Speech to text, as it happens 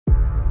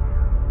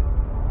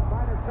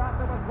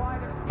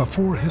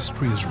Before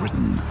history is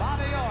written,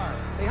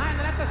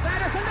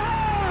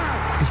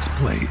 it's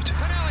played.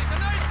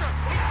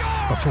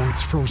 Before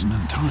it's frozen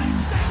in time,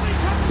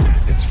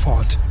 it's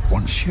fought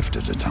one shift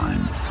at a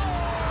time.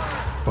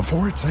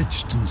 Before it's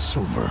etched in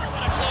silver,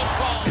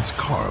 it's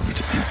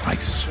carved in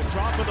ice.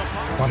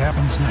 What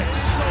happens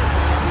next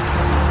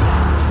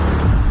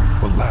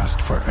will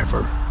last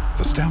forever.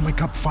 The Stanley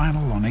Cup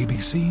Final on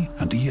ABC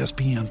and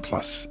ESPN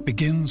Plus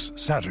begins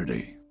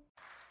Saturday.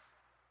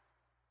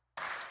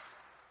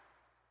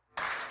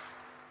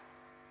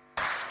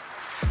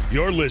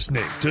 You're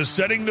listening to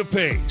Setting the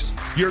Pace,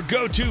 your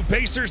go-to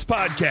Pacers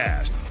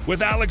podcast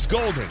with Alex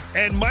Golden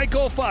and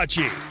Michael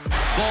Facci.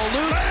 Ball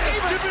loose.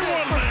 Lance, give me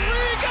one,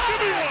 Lance.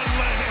 Give me one,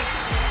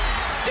 Lance.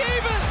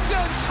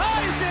 Stevenson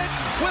ties it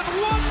with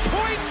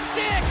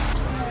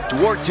 1.6.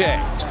 Duarte,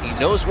 he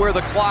knows where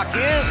the clock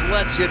is,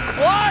 lets it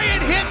fly,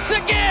 and hits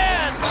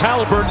again.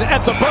 Halliburton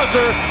at the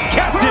buzzer.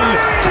 Captain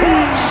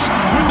Clutch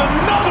with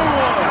another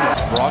one.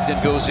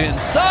 Brogdon goes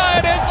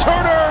inside, and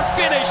Turner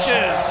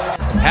finishes.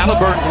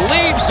 Halliburton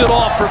leaves it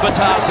off for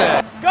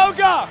Batase. Go,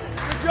 go.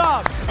 Good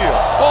job.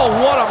 Oh,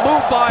 what a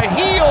move by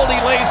Hield. He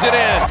lays it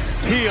in.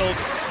 Hield.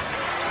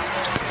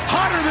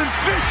 Hotter than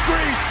fish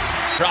grease.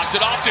 Dropped it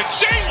off to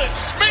Jalen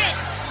Smith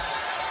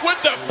with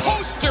the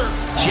poster.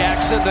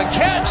 Jackson the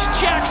catch.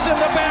 Jackson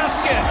the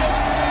basket.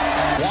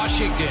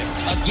 Washington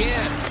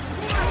again.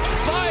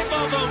 5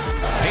 of them.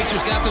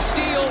 Pacers got the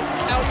steal.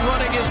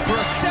 Outrunning is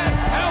Brissett.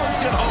 Pounds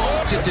it home.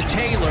 It's it to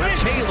Taylor.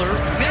 Taylor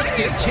missed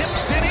it.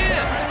 Tips it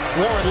in.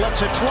 Warren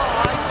lets it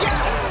fly.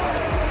 Yes!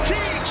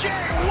 T.J.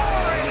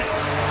 Warren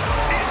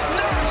is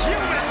not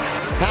human.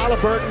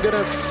 Halliburton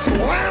gonna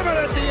slam it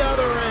at the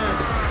other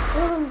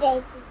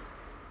end.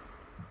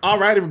 All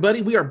right,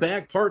 everybody, we are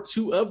back. Part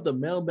 2 of the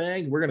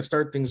mailbag. We're going to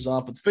start things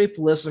off with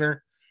faithful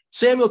listener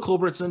Samuel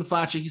Culbertson.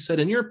 Facci, he said,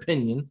 in your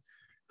opinion,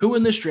 who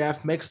in this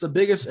draft makes the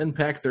biggest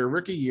impact their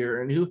rookie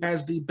year and who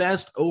has the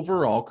best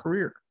overall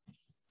career?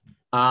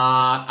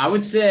 I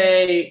would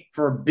say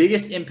for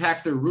biggest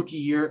impact their rookie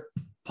year,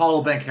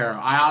 Paolo Banchero.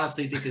 I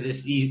honestly think that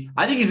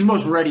I think he's the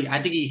most ready.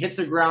 I think he hits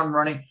the ground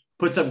running,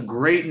 puts up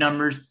great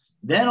numbers.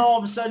 Then all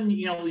of a sudden,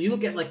 you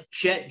look at like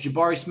Chet,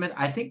 Jabari Smith.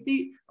 I think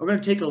they are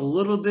going to take a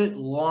little bit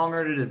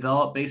longer to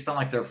develop based on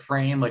like their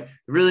frame. Like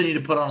they really need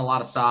to put on a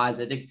lot of size.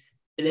 I think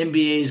the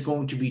NBA is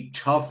going to be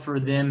tough for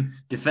them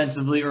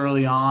defensively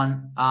early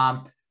on.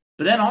 But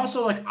then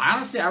also like,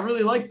 honestly, I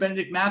really like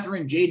Benedict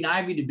Mathurin, Jaden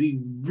Ivey to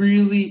be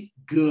really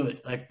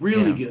good, like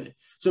really good.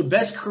 So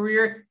best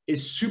career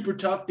is super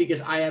tough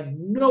because I have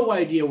no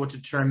idea what to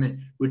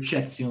determine with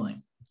Chet's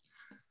ceiling.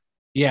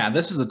 Yeah,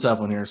 this is a tough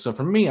one here. So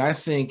for me, I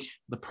think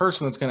the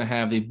person that's going to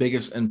have the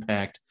biggest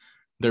impact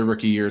their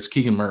rookie year is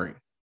Keegan Murray.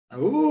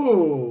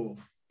 Ooh.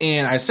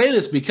 And I say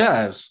this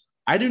because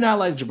I do not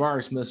like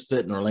Jabari Smith's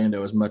fit in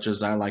Orlando as much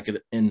as I like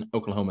it in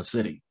Oklahoma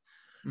City.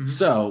 Mm-hmm.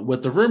 So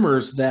with the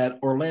rumors that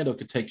Orlando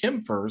could take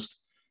him first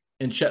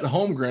and Chet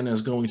Holmgren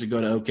is going to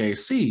go to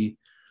OKC,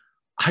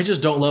 I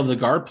just don't love the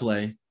guard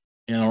play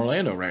in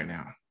Orlando right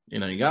now.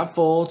 You got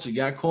Fultz, you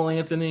got Cole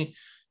Anthony,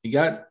 you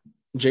got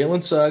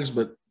Jalen Suggs,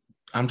 but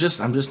I'm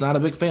just not a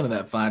big fan of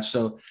that, Flash.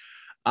 So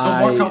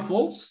Markelle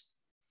Fultz?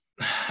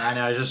 I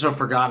know, I just so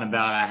forgotten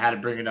about it. I had to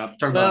bring it up.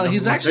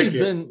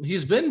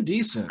 He's been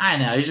decent. I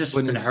know, he's just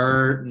been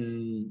hurt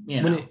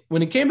and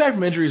when he came back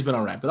from injury, he's been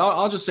all right. But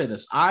I'll just say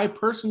this. I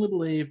personally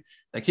believe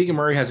that Keegan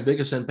Murray has the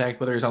biggest impact,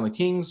 whether he's on the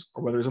Kings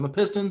or whether he's on the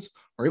Pistons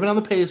or even on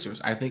the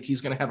Pacers. I think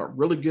he's going to have a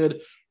really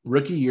good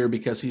rookie year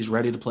because he's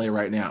ready to play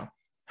right now.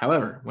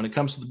 However, when it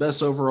comes to the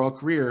best overall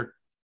career,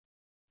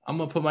 I'm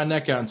going to put my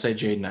neck out and say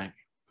Jaden Ivey.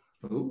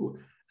 Ooh,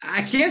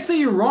 I can't say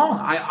you're wrong.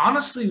 I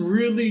honestly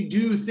really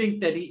do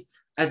think that he,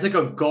 as like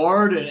a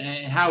guard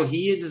and how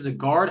he is as a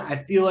guard, I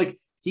feel like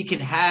he can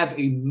have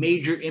a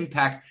major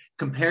impact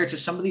compared to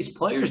some of these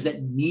players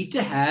that need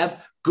to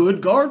have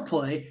good guard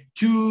play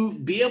to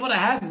be able to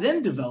have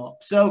them develop.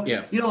 So,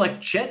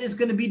 like Chet is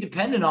going to be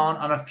dependent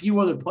on a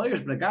few other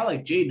players, but a guy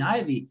like Jaden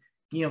Ivey,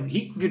 he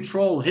can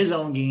control his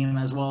own game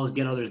as well as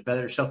get others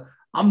better. So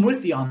I'm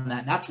with you on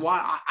that. That's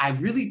why I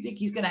really think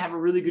he's going to have a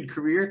really good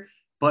career.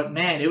 But,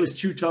 man, it was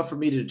too tough for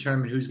me to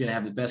determine who's going to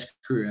have the best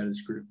career out of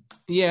this group.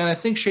 Yeah, and I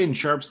think Shaedon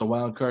Sharpe's the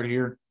wild card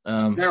here.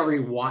 Very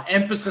wild.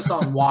 Emphasis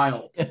on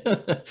wild.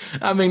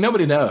 I mean,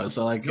 nobody knows.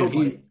 So, could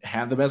he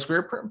have the best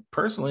career?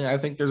 Personally, I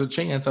think there's a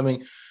chance. I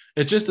mean,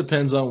 it just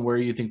depends on where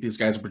you think these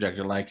guys are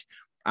projected.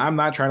 I'm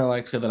not trying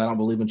to say that I don't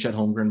believe in Chet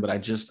Holmgren, but I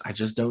just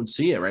don't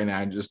see it right now.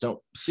 I just don't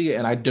see it.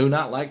 And I do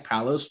not like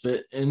Paolo's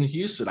fit in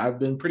Houston. I've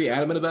been pretty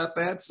adamant about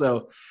that.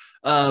 So,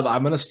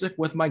 I'm going to stick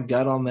with my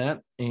gut on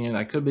that, and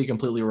I could be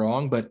completely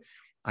wrong, but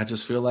I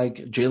just feel like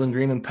Jalen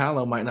Green and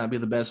Paolo might not be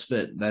the best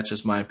fit. That's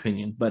just my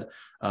opinion. But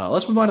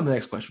let's move on to the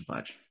next question,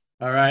 Fudge.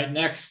 All right,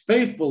 next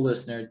faithful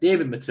listener,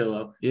 David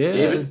Matillo. Yeah.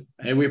 David,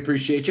 hey, we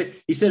appreciate you.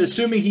 He said,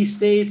 assuming he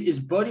stays, is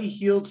Buddy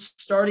Hield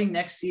starting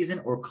next season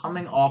or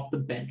coming off the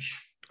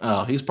bench?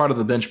 Oh, he's part of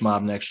the bench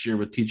mob next year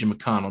with T.J.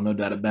 McConnell, no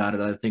doubt about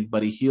it. I think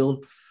Buddy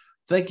Hield,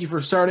 thank you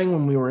for starting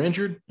when we were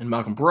injured, and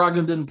Malcolm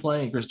Brogdon didn't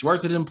play, and Chris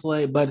Duarte didn't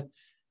play, but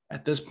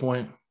at this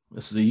point,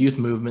 this is a youth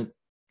movement.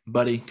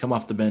 buddy, come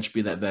off the bench,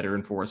 be that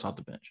veteran for us off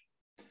the bench.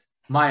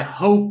 My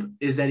hope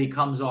is that he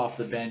comes off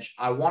the bench.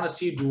 I want to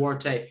see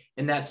Duarte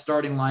in that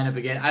starting lineup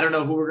again. I don't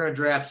know who we're going to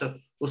draft, so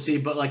we'll see.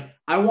 But, like,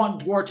 I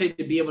want Duarte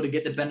to be able to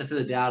get the benefit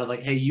of the doubt of,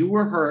 like, hey, you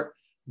were hurt,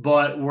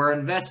 but we're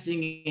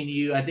investing in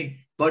you. I think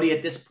Buddy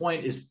at this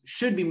point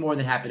should be more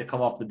than happy to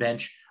come off the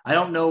bench. I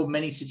don't know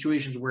many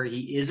situations where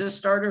he is a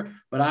starter,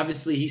 but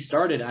obviously he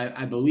started,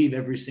 I believe,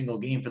 every single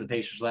game for the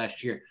Pacers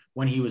last year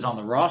when he was on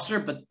the roster.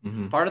 But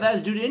part of that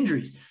is due to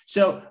injuries.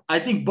 So I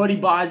think Buddy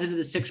buys into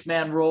the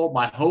six-man role.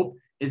 My hope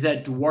is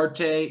that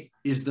Duarte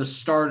is the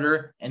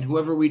starter, and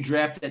whoever we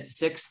draft at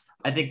 6,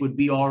 I think would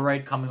be all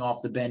right coming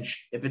off the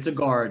bench if it's a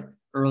guard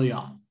early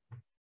on.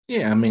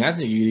 Yeah, I mean, I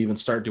think you'd even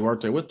start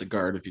Duarte with the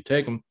guard if you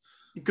take him.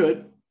 You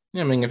could.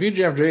 Yeah, I mean, if you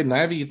draft Jaden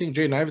Ivey, you think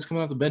Jaden Ivey's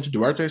coming off the bench and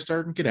Duarte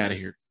starting? Get out of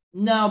here.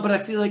 No, but I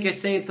feel like I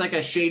say it's like a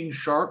Shaedon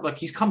Sharpe. Like,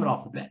 he's coming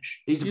off the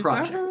bench. He's a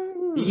project.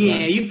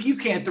 Yeah, you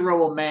can't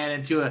throw a man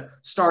into a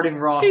starting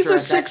roster. He's a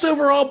 6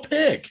 overall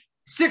pick.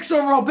 6th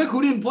overall pick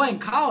who didn't play in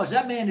college.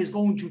 That man is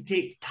going to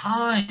take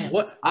time.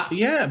 What?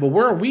 Yeah, but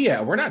where are we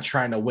at? We're not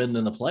trying to win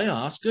in the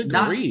playoffs. Good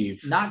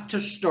grief. Not to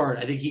start.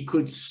 I think he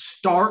could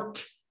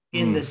start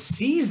in the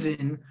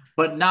season,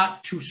 but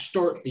not to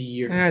start the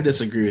year. I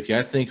disagree with you.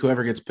 I think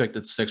whoever gets picked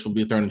at 6 will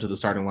be thrown into the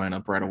starting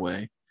lineup right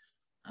away.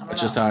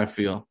 That's just how I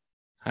feel.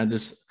 I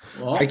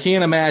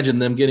can't imagine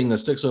them getting the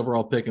 6th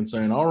overall pick and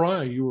saying, all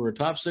right, you were a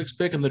top 6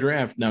 pick in the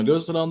draft. Now go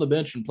sit on the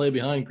bench and play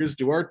behind Chris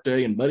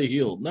Duarte and Buddy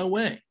Hield. No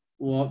way.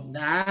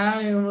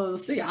 Well,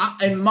 see,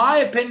 in my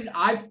opinion,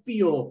 I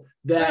feel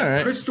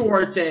that Chris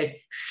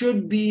Duarte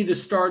should be the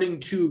starting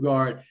 2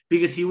 guard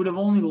because he would have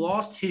only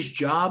lost his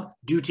job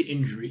due to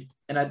injury.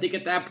 And I think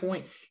at that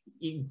point,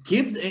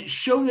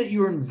 show that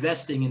you're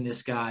investing in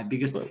this guy,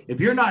 because if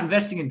you're not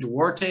investing in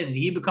Duarte and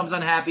he becomes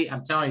unhappy,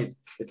 I'm telling you,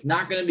 it's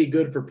not going to be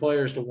good for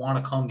players to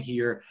want to come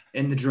here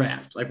in the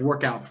draft, like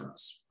work out for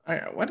us.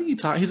 What are you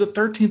talking? He's a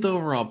 13th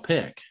overall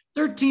pick.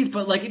 13th,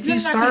 but like if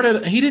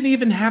he didn't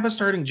even have a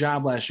starting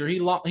job last year. He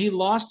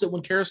lost it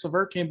when Karis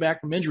LeVert came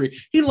back from injury.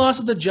 He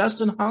lost it to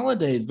Justin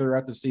Holiday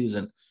throughout the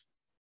season.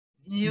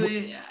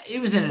 It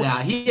was in and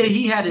out.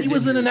 He had his. He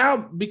was in and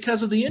out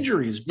because of the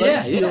injuries.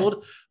 But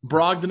Hield,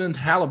 Brogdon, and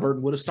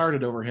Halliburton would have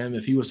started over him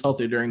if he was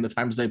healthy during the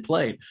times they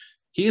played.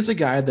 He is a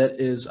guy that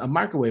is a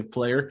microwave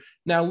player.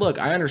 Now, look,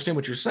 I understand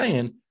what you're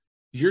saying.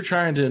 You're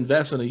trying to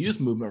invest in a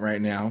youth movement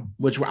right now,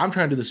 which I'm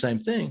trying to do the same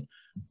thing.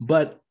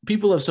 But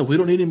people have said, we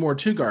don't need any more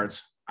 2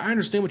 guards. I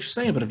understand what you're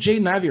saying, but if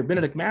Jaden Ivey or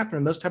Benedict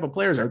Mathurin, those type of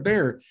players are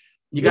there,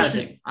 you got to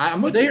think.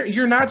 I'm with you.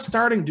 You're not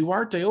starting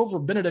Duarte over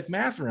Benedict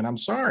Mathurin. I'm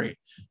sorry.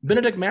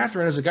 Benedict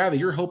Mathurin is a guy that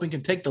you're hoping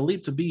can take the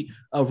leap to be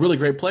a really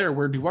great player,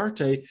 where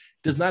Duarte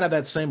does not have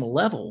that same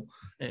level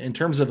in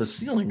terms of a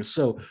ceiling.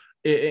 So,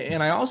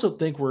 and I also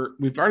think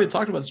we've already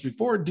talked about this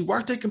before,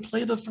 Duarte can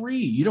play the 3.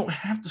 You don't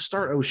have to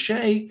start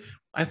O'Shea.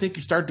 I think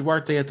you start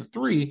Duarte at the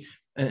 3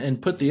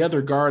 and put the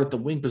other guard at the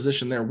wing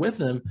position there with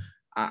him.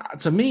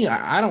 To me,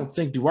 I don't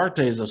think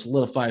Duarte is a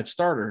solidified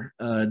starter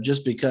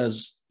just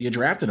because you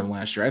drafted him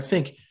last year. I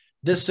think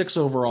this 6th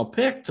overall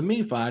pick, to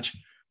me, Foch,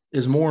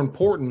 is more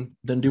important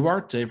than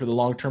Duarte for the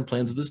long-term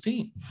plans of this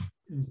team.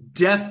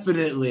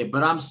 Definitely,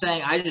 but I'm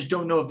saying I just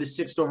don't know if the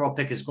 6th overall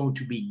pick is going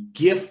to be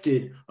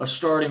gifted a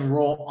starting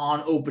role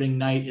on opening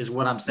night is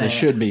what I'm saying. It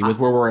should be with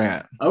where we're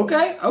at.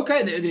 Okay,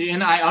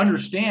 and I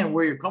understand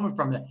where you're coming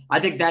from. I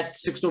think that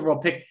 6th overall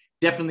pick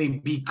definitely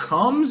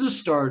becomes a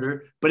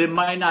starter, but it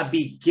might not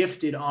be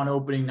gifted on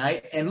opening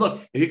night. And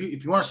look,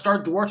 if you want to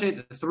start Duarte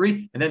at the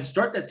 3 and then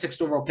start that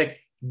 6th overall pick,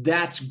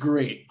 that's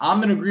great.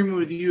 I'm in agreement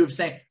with you of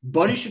saying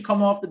Buddy should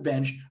come off the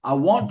bench. I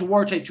want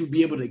Duarte to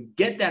be able to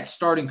get that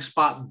starting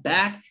spot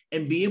back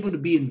and be able to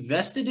be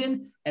invested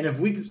in. And if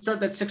we can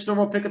start that 6th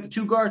overall pick at the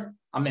 2 guard,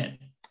 I'm in.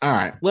 All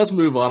right, let's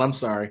move on. I'm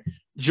sorry.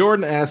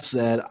 Jordan S.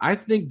 said, I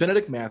think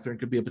Benedict Mathurin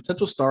could be a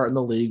potential star in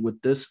the league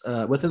with his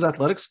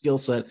athletic skill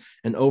set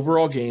and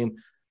overall game,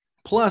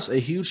 plus a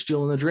huge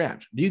steal in the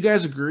draft. Do you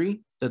guys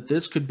agree that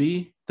this could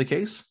be the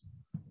case?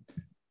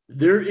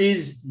 There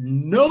is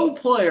no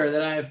player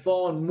that I have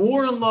fallen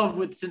more in love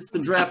with since the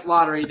draft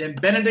lottery than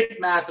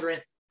Benedict Mathurin.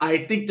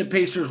 I think the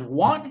Pacers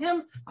want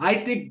him. I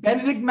think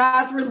Benedict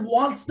Mathurin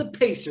wants the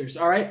Pacers,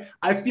 all right?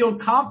 I feel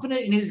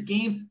confident in his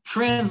game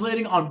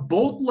translating on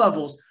both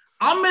levels.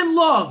 I'm in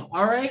love,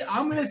 all right?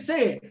 I'm going to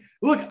say it.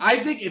 Look,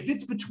 I think if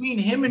it's between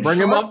him and Bring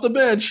him off the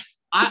bench.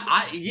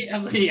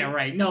 Yeah,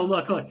 right. No,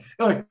 look.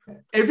 If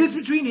it's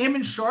between him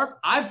and Sharpe,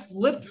 I've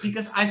flipped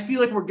because I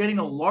feel like we're getting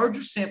a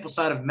larger sample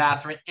size of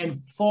Mathurin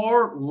and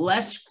far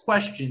less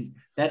questions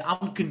that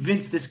I'm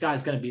convinced this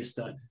guy's going to be a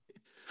stud.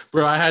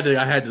 Bro, I had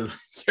to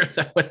hear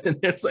that one. And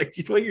it's like,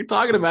 what you're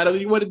talking about?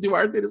 You want to do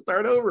Arte to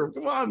start over?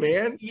 Come on,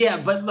 man. Yeah,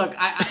 but look,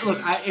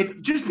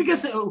 just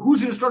because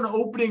who's going to start an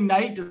opening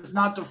night does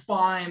not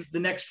define the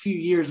next few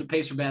years of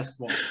Pacer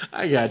basketball.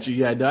 I got you.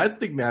 Yeah, no, I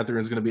think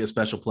Mathurin is going to be a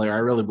special player. I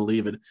really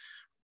believe it.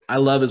 I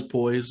love his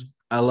poise.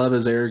 I love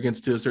his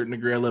arrogance to a certain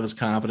degree. I love his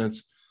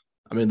confidence.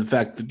 I mean, the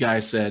fact the guy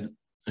said,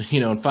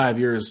 in 5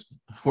 years,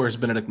 where's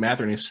Benedict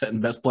Mathurin? He's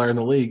second best player in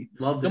the league.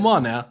 Come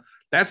on now.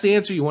 That's the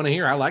answer you want to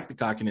hear. I like the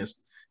cockiness.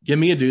 Give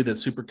me a dude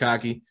that's super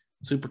cocky,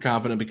 super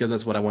confident, because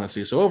that's what I want to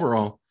see. So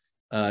overall,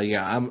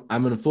 I'm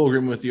in full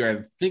agreement with you.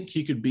 I think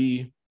he could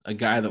be a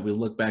guy that we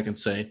look back and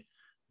say,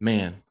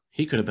 man,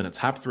 he could have been a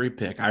top 3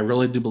 pick. I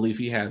really do believe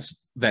he has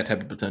that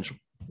type of potential.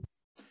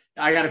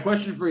 I got a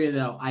question for you,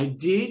 though. I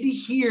did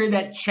hear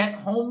that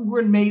Chet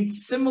Holmgren made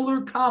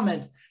similar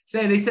comments.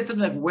 They said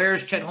something like,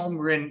 where's Chet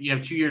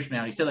Holmgren, 2 years from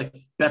now? He said, like,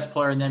 best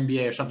player in the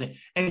NBA or something.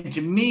 And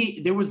to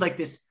me, there was like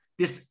this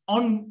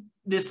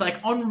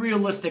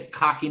unrealistic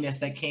cockiness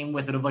that came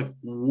with it of like,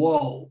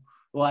 whoa,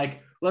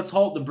 like, let's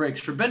halt the brakes.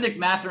 For Bennedict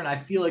Mathurin, I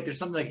feel like there's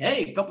something like,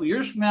 hey, a couple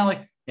years from now,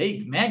 like,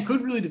 hey, man,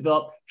 could really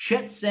develop.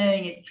 Chet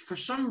saying it, for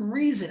some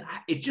reason,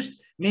 it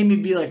just made me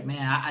be like,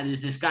 man,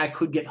 this guy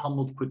could get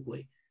humbled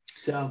quickly.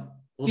 So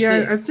we'll see.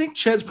 I think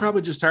Chet's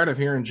probably just tired of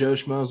hearing Joe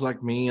Schmoes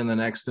like me and the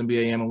next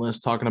NBA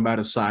analyst talking about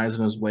his size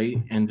and his weight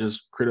and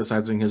just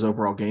criticizing his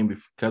overall game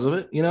because of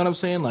it. You know what I'm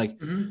saying? Like,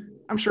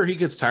 I'm sure he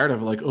gets tired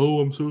of it. Like, oh,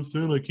 I'm so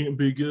thin, I can't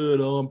be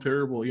good. Oh, I'm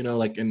terrible.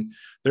 And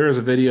there is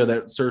a video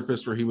that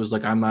surfaced where he was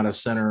like, I'm not a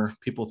center.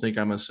 People think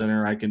I'm a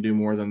center. I can do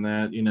more than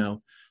that.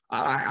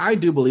 I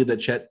do believe that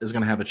Chet is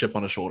going to have a chip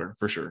on his shoulder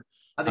for sure.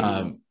 I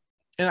think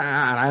and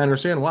I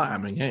understand why. I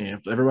mean, hey,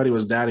 if everybody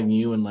was doubting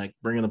you and like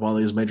bringing up all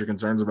these major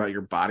concerns about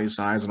your body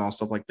size and all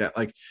stuff like that,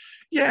 like,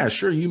 yeah,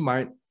 sure, you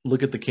might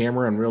look at the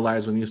camera and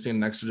realize when you stand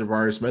next to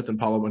Jabari Smith and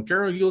Paolo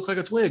Banchero, you look like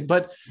a twig.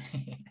 But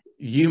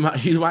you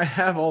might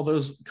have all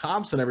those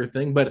comps and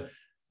everything, but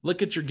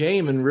look at your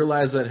game and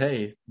realize that,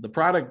 hey, the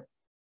product,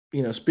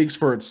 speaks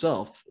for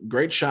itself.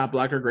 Great shot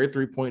blocker, great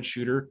 3-point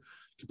shooter.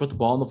 You put the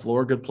ball on the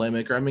floor, good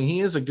playmaker. I mean,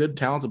 he is a good,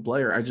 talented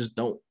player. I just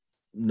don't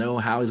know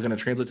how he's going to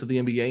translate to the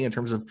NBA in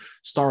terms of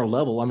star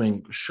level. I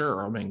mean,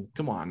 sure. I mean,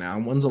 come on now.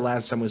 When's the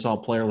last time we saw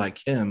a player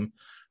like him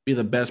be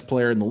the best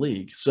player in the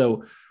league?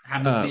 So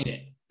haven't seen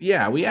it.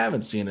 Yeah, we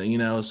haven't seen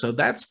it, so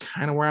that's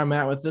kind of where I'm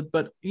at with it.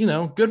 But,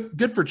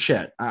 good for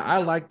Chet.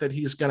 I like that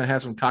he's going to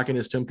have some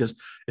cockiness to him, because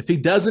if he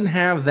doesn't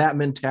have that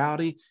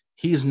mentality,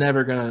 he's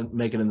never going to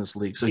make it in this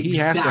league. So he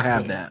has to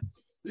have that.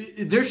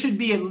 There should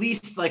be at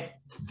least like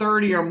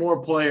 30 or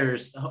more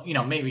players,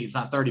 maybe it's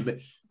not 30, but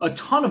a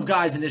ton of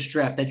guys in this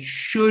draft that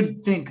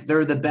should think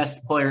they're the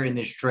best player in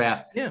this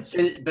draft. Yeah.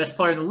 Best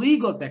player in the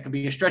league. Look, that could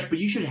be a stretch, but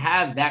you should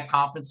have that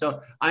confidence. So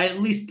I at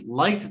least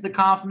liked the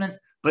confidence,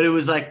 but it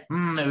was like,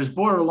 it was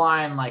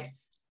borderline like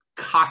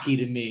cocky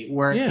to me,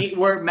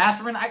 where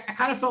Mathurin, I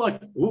kind of felt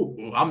like,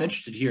 ooh, I'm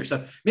interested here.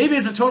 So maybe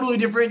it's a totally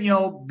different,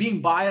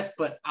 being biased,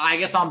 but I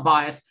guess I'm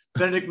biased.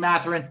 Bennedict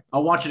Mathurin, I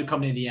want you to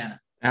come to Indiana.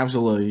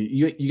 Absolutely.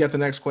 You got the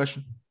next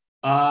question?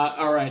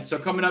 All right. So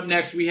coming up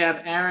next, we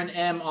have Aaron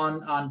M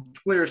on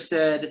Twitter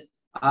said,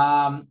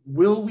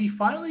 will we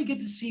finally get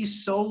to see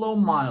Solo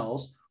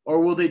Miles,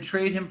 or will they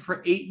trade him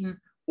for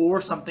Ayton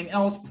or something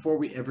else before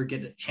we ever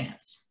get a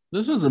chance?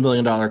 This is $1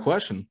 million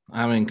question.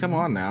 I mean, come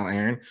on now,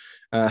 Aaron.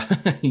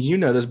 You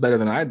know this better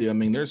than I do. I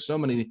mean, there's so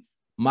many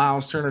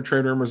Miles Turner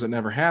trade rumors that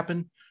never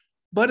happen.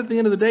 But at the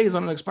end of the day, he's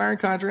on an expiring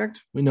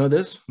contract. We know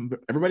this.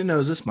 Everybody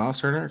knows this. Miles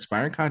Turner,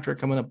 expiring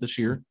contract coming up this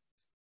year.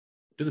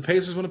 Do the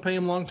Pacers want to pay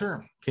him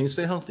long-term? Can he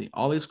stay healthy?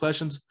 All these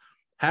questions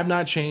have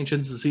not changed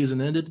since the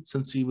season ended,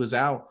 since he was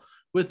out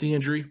with the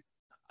injury.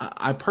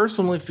 I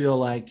personally feel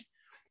like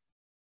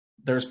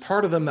there's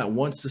part of them that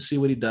wants to see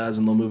what he does,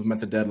 and they'll move him at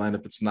the deadline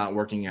if it's not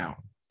working out.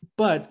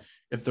 But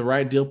if the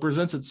right deal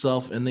presents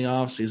itself in the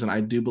offseason,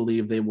 I do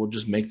believe they will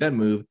just make that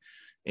move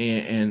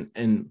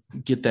and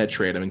get that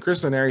trade. I mean,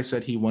 Chris Neri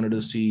said he wanted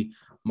to see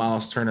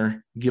Miles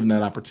Turner given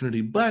that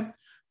opportunity, but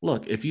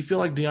look, if you feel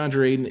like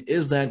DeAndre Ayton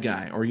is that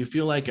guy, or you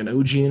feel like an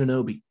OG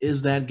Anunoby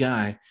is that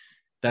guy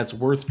that's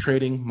worth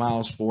trading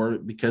Miles for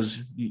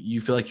because you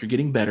feel like you're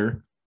getting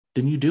better,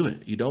 then you do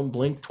it. You don't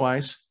blink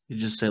twice. You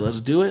just say, let's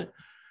do it.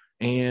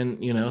 And,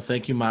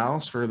 thank you,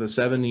 Miles, for the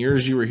 7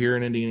 years you were here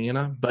in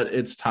Indiana. But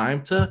it's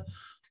time to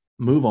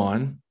move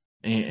on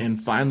and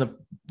find the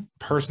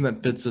person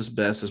that fits us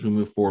best as we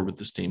move forward with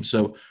this team.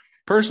 So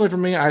personally, for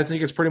me, I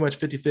think it's pretty much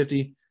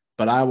 50-50.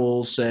 But I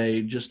will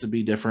say, just to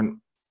be different,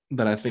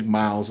 that I think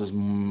Miles is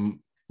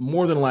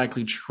more than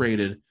likely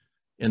traded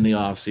in the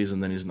offseason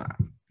than he's not.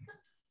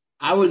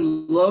 I would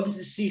love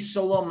to see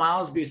Solo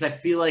Miles because I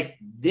feel like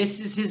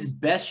this is his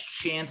best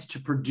chance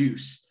to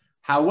produce.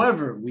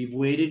 However, we've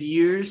waited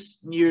years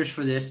and years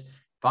for this.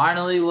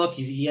 Finally, look,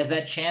 he has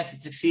that chance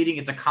at succeeding.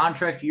 It's a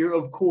contract year,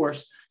 of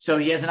course, so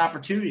he has an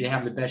opportunity to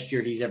have the best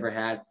year he's ever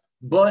had.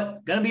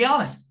 But going to be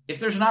honest, if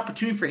there's an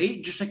opportunity for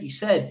Ayton, just like you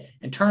said,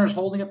 and Turner's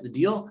holding up the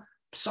deal,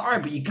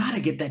 sorry, but you got to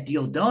get that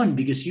deal done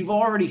because you've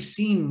already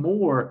seen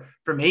more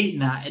from Ayton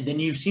than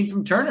you've seen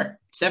from Turner.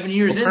 7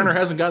 years in. Turner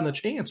hasn't gotten the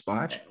chance,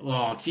 Foch.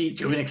 Well,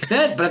 to an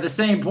extent, but at the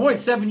same point,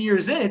 7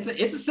 years in, it's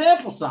a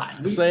sample size.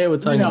 Say it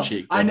with tongue in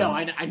cheek. I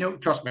know.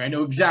 Trust me, I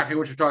know exactly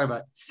what you're talking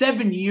about.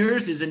 7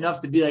 years is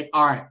enough to be like,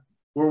 all right,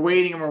 we're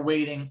waiting and we're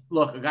waiting.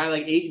 Look, a guy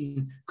like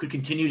Ayton could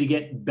continue to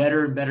get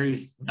better and better.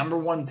 He's number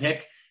one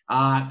pick,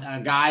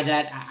 a guy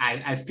that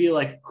I feel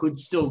like could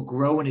still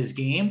grow in his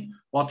game,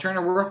 while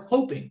Turner, we're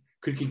hoping,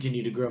 could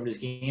continue to grow in his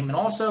game. And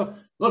also,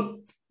 look,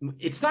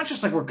 it's not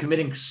just like we're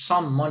committing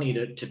some money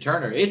to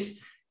Turner. It's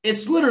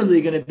it's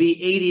literally going to be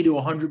 $80 to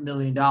 $100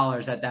 million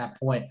at that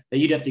point that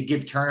you'd have to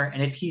give Turner.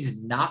 And if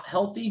he's not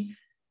healthy,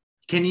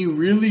 can you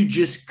really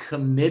just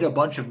commit a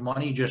bunch of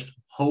money just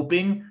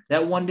hoping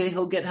that one day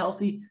he'll get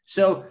healthy?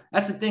 So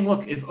that's the thing.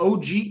 Look, if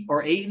OG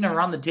or Ayton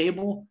are on the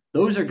table,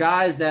 those are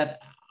guys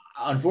that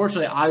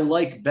unfortunately I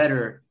like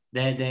better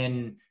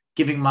than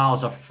giving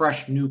Miles a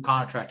fresh new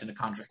contract in a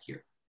contract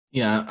year.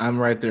 Yeah, I'm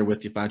right there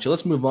with you, Facci.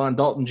 Let's move on.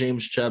 Dalton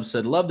James Chubb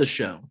said, love the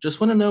show. Just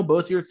want to know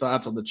both your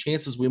thoughts on the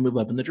chances we move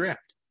up in the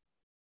draft.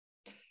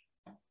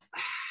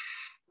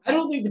 I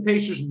don't think the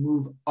Pacers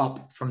move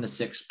up from the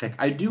 6th pick.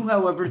 I do,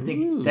 however,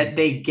 think that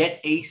they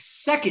get a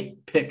 2nd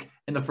pick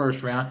in the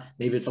first round.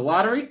 Maybe it's a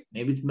lottery.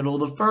 Maybe it's middle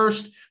of the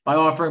first by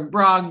offering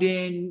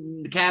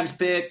Brogdon, the Cavs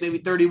pick, maybe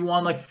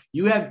 31. Like,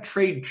 you have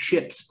trade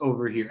chips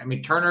over here. I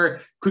mean, Turner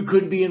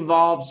could be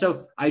involved.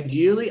 So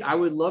ideally, I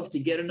would love to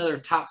get another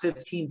top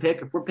 15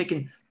 pick. If we're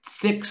picking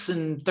 6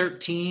 and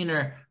 13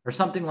 or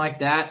something like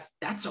that,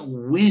 that's a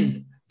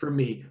win for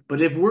me.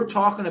 But if we're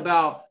talking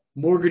about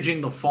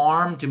mortgaging the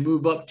farm to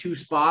move up 2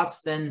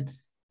 spots, then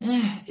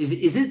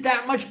is it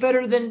that much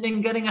better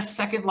than getting a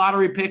 2nd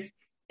lottery pick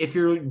if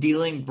you're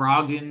dealing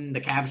Brogdon,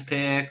 the Cavs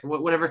pick,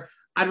 whatever?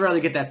 I'd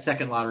rather get that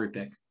 2nd lottery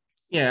pick.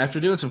 Yeah,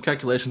 after doing some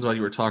calculations while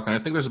you were talking, I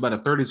think there's about a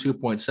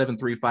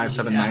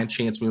 32.73579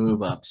 chance we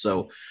move up.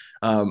 So,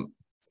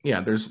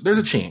 there's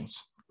a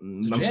chance.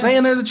 I'm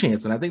saying there's a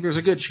chance, and I think there's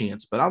a good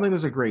chance, but I don't think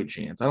there's a great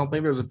chance. I don't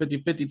think there's a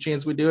 50-50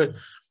 chance we do it.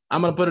 I'm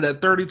going to put it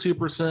at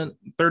 32%,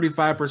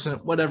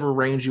 35%, whatever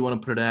range you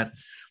want to put it at.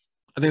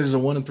 I think there's a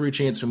 1 in 3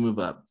 chance to move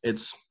up.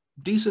 It's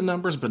decent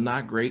numbers, but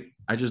not great.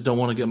 I just don't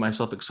want to get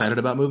myself excited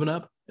about moving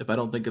up if I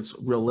don't think it's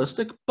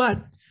realistic.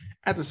 But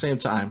at the same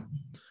time,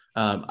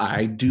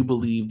 I do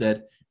believe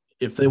that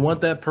if they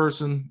want that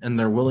person and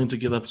they're willing to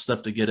give up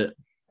stuff to get it,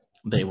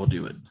 they will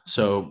do it.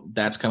 So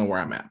that's kind of where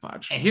I'm at,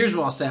 Fudge. And here's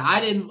what I'll say.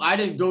 I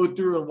didn't go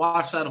through and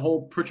watch that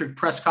whole Pritchard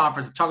press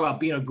conference and talk about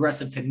being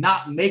aggressive to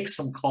not make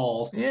some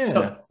calls. Yeah.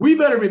 So we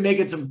better be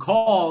making some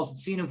calls and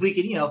seeing if we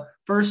can,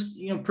 first,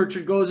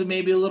 Pritchard goes and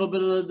maybe a little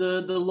bit of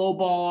the low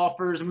ball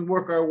offers and we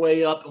work our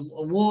way up and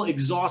we'll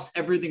exhaust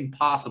everything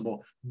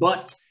possible.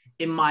 But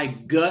in my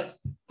gut,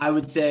 I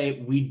would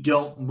say we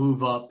don't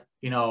move up,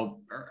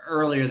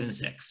 earlier than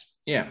 6.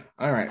 Yeah.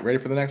 All right. Ready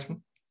for the next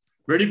one?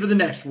 Ready for the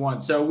next one.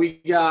 So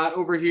we got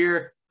over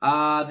here,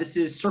 this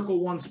is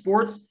Circle One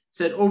Sports,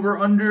 said over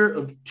under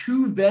of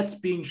 2 vets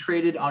being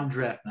traded on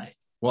draft night.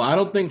 Well, I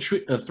don't think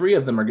 3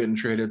 of them are getting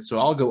traded, so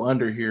I'll go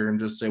under here and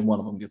just say one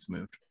of them gets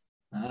moved.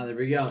 There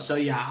we go. So,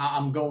 yeah,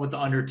 I'm going with the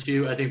under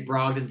 2. I think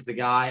Brogdon's the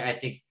guy.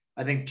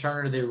 I think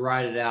Turner, they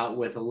ride it out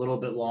with a little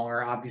bit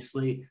longer.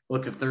 Obviously,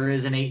 look, if there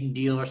is an Ayton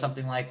deal or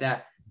something like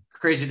that,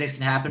 crazy things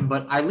can happen,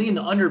 but I lean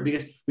the under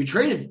because we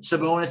traded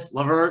Sabonis,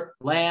 LeVert,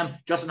 Lamb,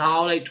 Justin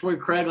Holiday, Torrey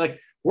Craig. Like,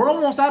 we're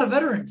almost out of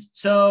veterans.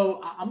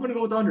 So I'm going to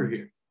go with the under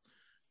here.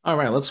 All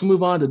right, let's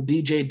move on to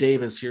DJ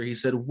Davis here. He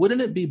said, wouldn't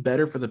it be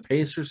better for the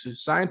Pacers to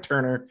sign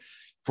Turner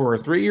for a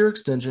 3-year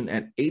extension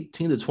at $18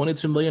 to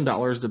 $22 million,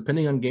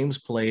 depending on games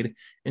played,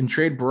 and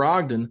trade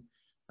Brogdon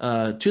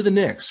to the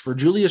Knicks for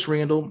Julius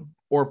Randle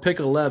or pick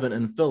 11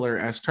 and filler,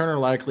 as Turner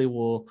likely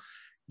will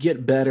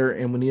get better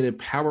and we need a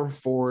power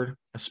forward,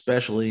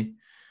 especially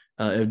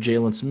if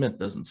Jalen Smith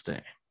doesn't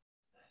stay?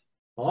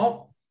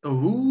 Well,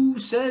 who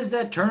says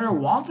that Turner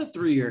wants a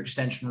 3-year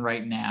extension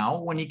right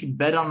now when he can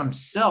bet on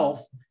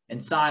himself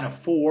and sign a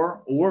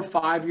 4 or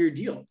 5-year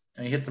deal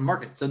and he hits the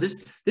market? So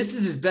this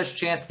is his best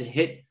chance to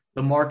hit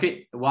the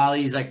market while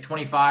he's like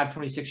 25,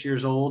 26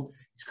 years old.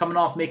 He's coming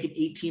off making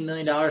 $18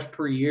 million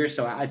per year.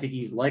 So I think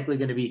he's likely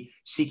going to be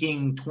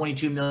seeking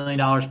 $22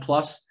 million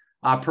plus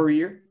per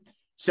year.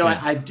 So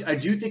yeah. I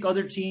do think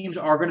other teams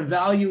are going to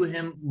value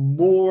him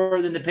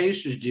more than the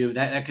Pacers do.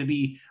 That could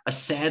be a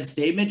sad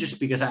statement just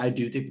because I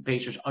do think the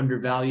Pacers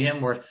undervalue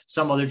him, where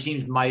some other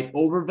teams might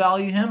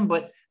overvalue him.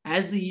 But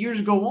as the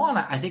years go on,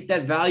 I think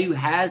that value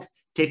has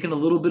taken a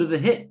little bit of a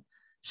hit.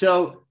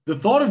 So the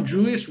thought of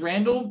Julius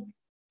Randle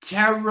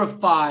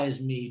terrifies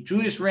me.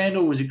 Julius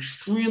Randle was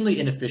extremely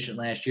inefficient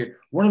last year,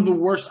 one of the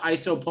worst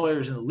ISO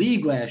players in the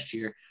league last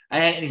year,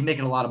 and he's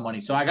making a lot of money.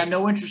 So I got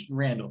no interest in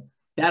Randle.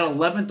 That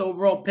 11th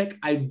overall pick,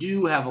 I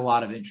do have a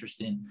lot of interest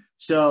in.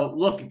 So,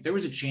 look, if there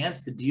was a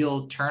chance to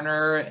deal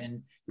Turner,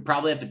 and you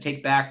probably have to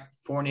take back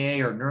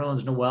Fournier or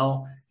Nerlens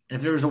Noel, and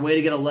if there was a way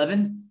to get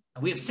 11,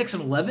 and we have 6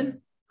 and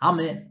 11, I'm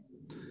in.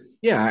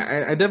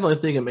 Yeah, I definitely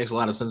think it makes a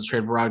lot of sense to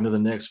trade Brogdon to the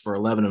Knicks for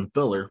 11 and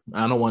filler.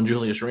 I don't want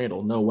Julius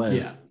Randle. No way.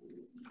 Yeah.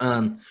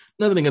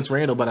 Nothing against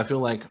Randle, but I feel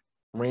like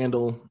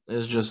Randle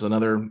is just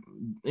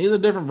he's a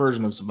different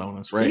version of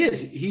Sabonis, right? He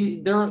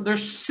is. They're in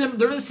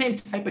the same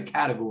type of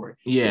category.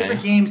 Yeah.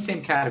 Different games,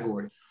 same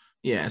category.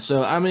 Yeah.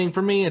 So, I mean,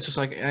 for me, it's just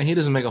like he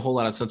doesn't make a whole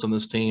lot of sense on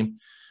this team.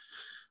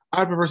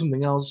 I'd prefer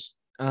something else.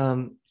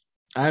 I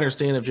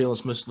understand if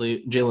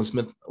Jalen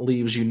Smith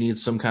leaves, you need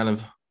some kind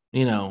of,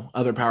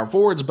 other power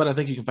forwards, but I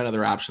think you can find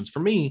other options. For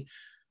me,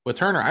 with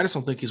Turner, I just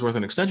don't think he's worth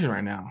an extension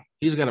right now.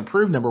 He's got to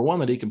prove, number one,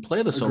 that he can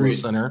play the solo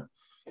center.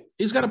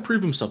 He's got to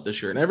prove himself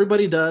this year, and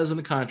everybody does in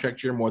the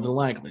contract year more than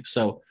likely.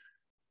 So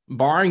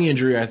barring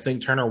injury, I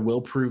think Turner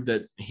will prove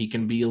that he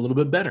can be a little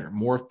bit better,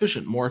 more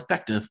efficient, more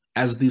effective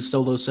as the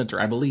solo center.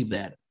 I believe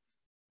that.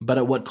 But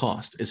at what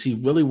cost? Is he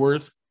really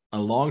worth a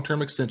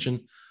long-term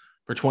extension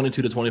for $22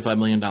 to $25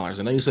 million? I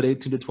know you said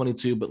 18 to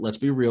 22, but let's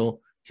be real.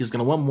 He's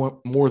going to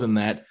want more than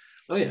that.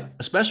 Oh, yeah.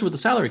 Especially with the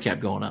salary cap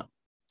going up.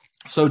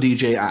 So,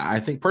 DJ, I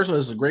think personally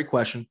this is a great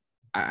question.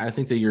 I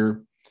think that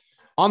you're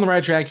on the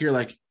right track here.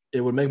 Like,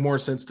 it would make more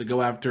sense to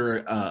go after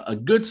a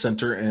good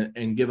center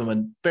and give him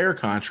a fair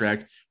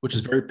contract, which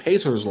is very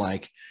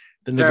Pacers-like,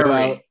 than to go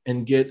out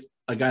and get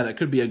a guy that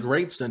could be a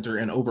great center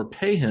and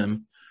overpay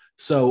him.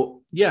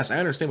 So, yes, I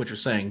understand what you're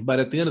saying. But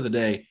at the end of the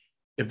day,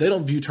 if they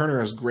don't view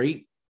Turner as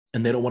great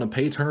and they don't want to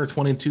pay Turner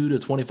 $22 to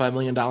 $25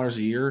 million a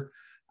year,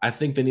 I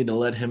think they need to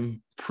let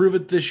him prove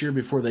it this year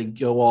before they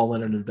go all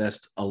in and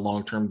invest a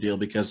long-term deal,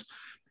 because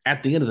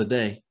at the end of the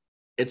day,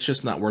 it's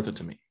just not worth it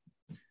to me.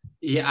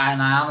 Yeah,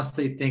 and I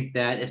honestly think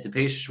that if the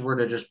Pacers were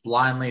to just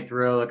blindly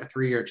throw like a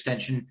 3-year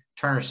extension,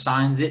 Turner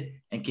signs it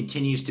and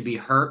continues to be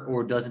hurt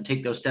or doesn't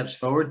take those steps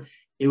forward,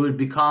 it would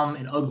become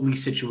an ugly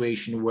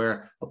situation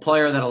where a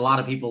player that a lot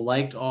of people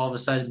liked, all of a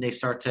sudden they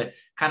start to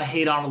kind of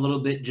hate on a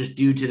little bit just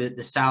due to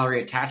the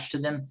salary attached to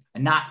them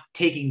and not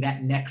taking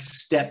that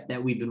next step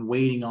that we've been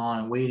waiting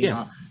on.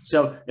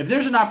 So if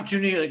there's an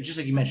opportunity, like just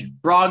like you mentioned,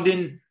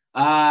 Brogdon,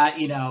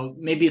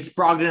 maybe it's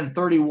Brogdon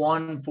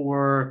 31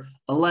 for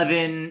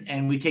 11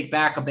 and we take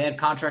back a bad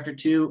contract or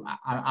two.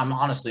 I'm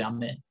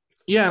in.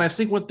 Yeah. And I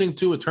think one thing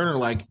too with Turner,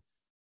 like,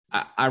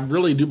 I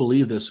really do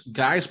believe this.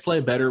 Guys play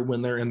better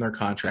when they're in their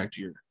contract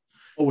year.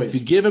 Always. If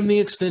you give him the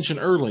extension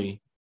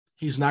early,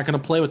 he's not going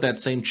to play with that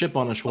same chip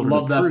on his shoulder. I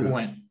love that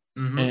point.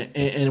 Mm-hmm.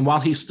 And while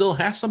he still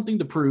has something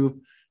to prove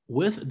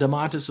with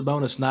Domantas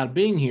Sabonis not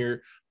being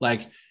here,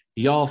 like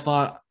y'all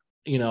thought,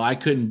 I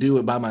couldn't do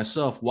it by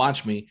myself.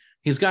 Watch me.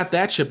 He's got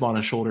that chip on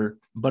his shoulder,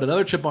 but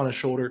another chip on his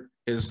shoulder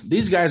is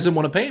these guys didn't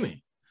want to pay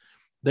me.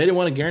 They didn't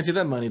want to guarantee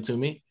that money to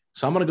me.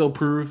 So I'm going to go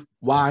prove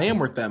why I am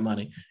worth that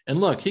money. And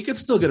look, he could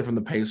still get it from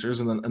the Pacers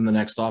in the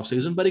next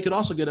offseason, but he could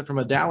also get it from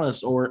a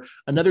Dallas or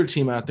another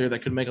team out there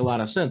that could make a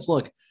lot of sense.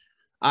 Look,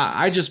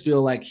 I just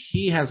feel like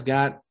he has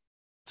got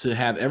to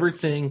have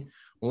everything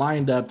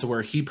lined up to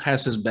where he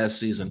has his best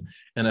season.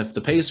 And if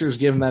the Pacers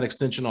give him that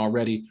extension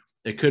already,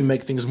 it could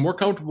make things more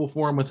comfortable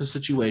for him with his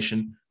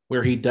situation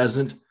where he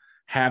doesn't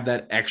have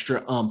that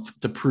extra oomph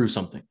to prove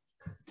something.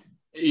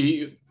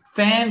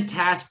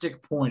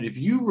 Fantastic point. If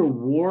you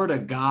reward a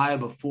guy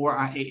before,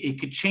 it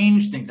could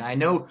change things. I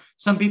know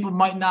some people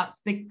might not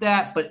think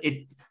that, but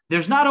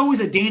there's not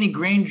always a Danny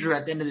Granger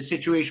at the end of the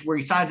situation where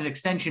he signs an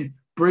extension,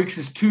 breaks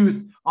his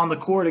tooth on the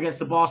court against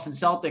the Boston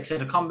Celtics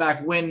and a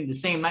comeback win the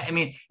same night. I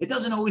mean, it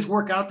doesn't always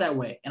work out that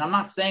way. And I'm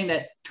not saying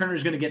that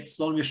Turner's going to get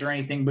sluggish or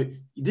anything, but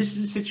this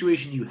is a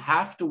situation you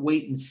have to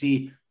wait and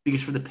see,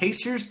 because for the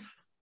Pacers,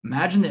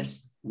 imagine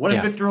this. What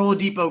if Victor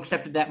Oladipo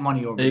accepted that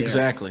money over there?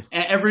 Exactly.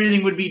 And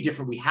everything would be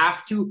different. We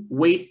have to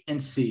wait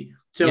and see.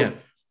 So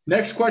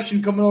next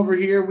question coming over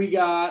here, we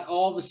got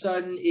all of a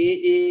sudden it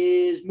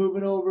is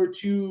moving over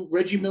to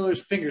Reggie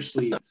Miller's finger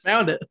sleeve.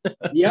 Found it.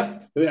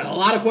 Yep. We got a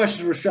lot of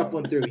questions we're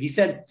shuffling through. He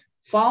said,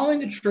 following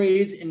the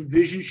trades and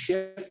vision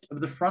shift of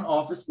the front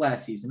office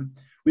last season,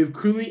 we have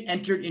clearly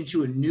entered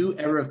into a new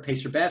era of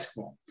Pacer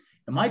basketball.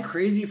 Am I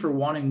crazy for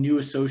wanting new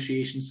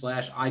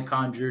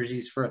association/icon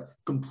jerseys for a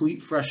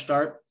complete fresh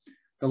start?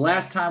 The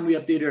last time we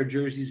updated our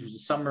jerseys was the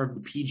summer of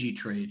the PG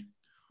trade.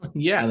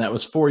 Yeah, that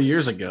was 4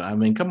 years ago. I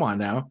mean, come on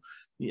now.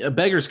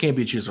 Beggars can't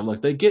be choosers.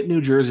 Look, they get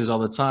new jerseys all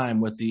the time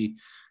with the,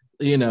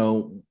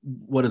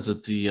 what is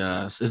it?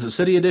 Is it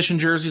City Edition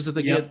jerseys that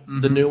they get?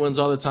 Mm-hmm. The new ones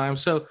all the time.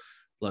 So,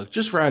 look,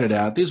 just write it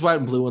out. These white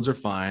and blue ones are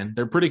fine.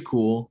 They're pretty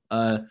cool.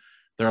 They're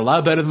a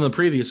lot better than the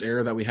previous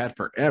era that we had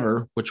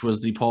forever, which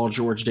was the Paul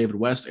George, David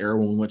West era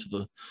when we went to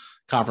the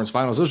conference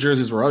finals. Those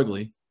jerseys were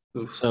ugly.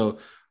 Oof. So,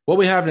 what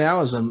we have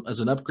now is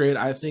an upgrade.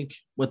 I think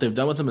what they've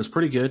done with them is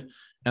pretty good,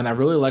 and I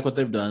really like what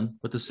they've done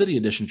with the City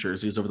Edition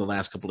jerseys over the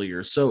last couple of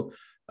years. So,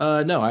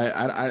 no,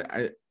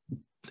 I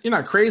you're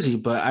not crazy,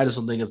 but I just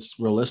don't think it's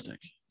realistic.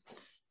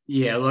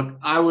 Yeah, look,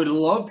 I would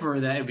love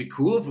for that. It'd be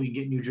cool if we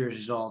get new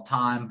jerseys all the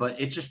time,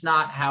 but it's just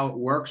not how it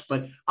works.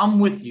 But I'm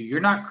with you. You're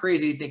not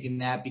crazy thinking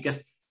that, because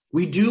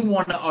we do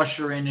want to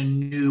usher in a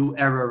new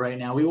era right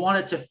now. We want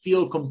it to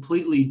feel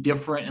completely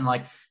different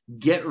and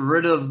get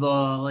rid of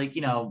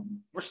the,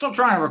 we're still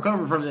trying to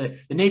recover from the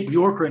Nate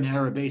Bjorkgren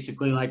era,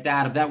 basically, like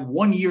that, of that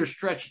 1 year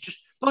stretch. Just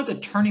like the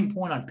turning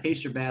point on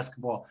Pacer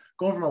basketball,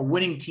 going from a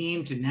winning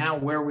team to now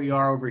where we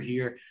are over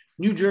here.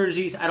 New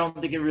jerseys, I don't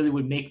think it really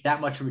would make that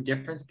much of a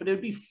difference, but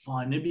it'd be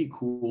fun. It'd be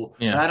cool.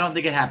 Yeah. But I don't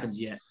think it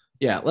happens yet.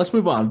 Yeah, let's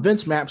move on.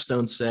 Vince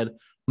Mapstone said,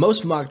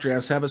 most mock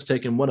drafts have us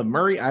taking one of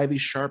Murray, Ivy,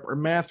 Sharp, or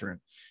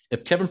Mathurin.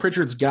 If Kevin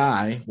Pritchard's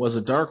guy was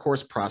a dark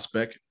horse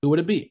prospect, who would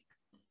it be?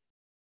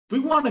 If we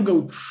want to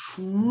go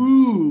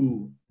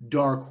true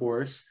dark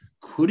horse,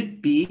 Could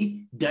it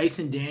be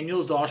Dyson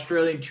Daniels, the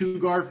Australian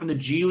 2-guard from the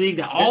G League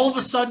that all of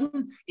a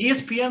sudden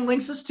ESPN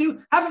links us to?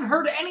 Haven't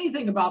heard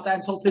anything about that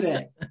until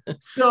today.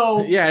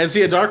 So yeah, is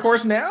he a dark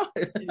horse now?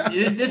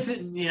 This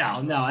is,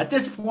 no. At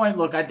this point,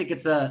 look, I think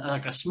it's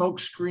like a smoke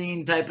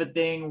screen type of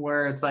thing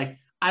where it's like,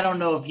 I don't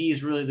know if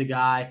he's really the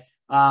guy.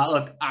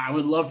 Look, I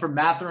would love for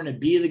Mathurin to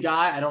be the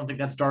guy. I don't think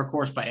that's dark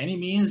horse by any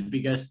means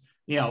because,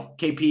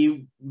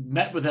 KP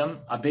met with him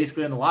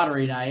basically on the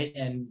lottery night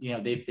and,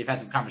 they've had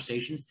some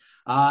conversations.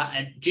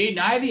 And Jaden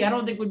Ivey, I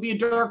don't think would be a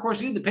dark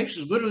horse either. The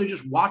Pacers literally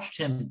just watched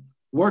him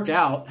work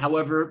out.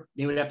 However,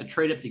 they would have to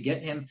trade up to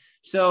get him.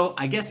 So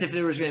I guess if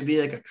there was going to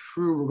be like a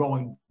true, we're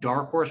going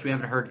dark horse we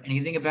haven't heard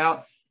anything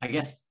about, I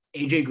guess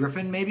AJ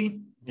Griffin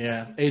maybe.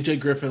 Yeah, AJ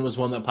Griffin was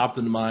one that popped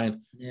into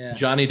mind. Yeah.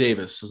 Johnny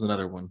Davis is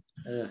another one.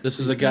 This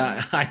is a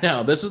guy, I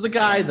know. This is a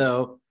guy,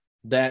 though,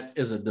 that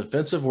is a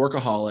defensive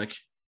workaholic.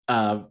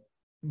 And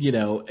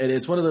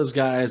it's one of those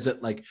guys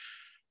that, like,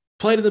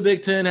 played in the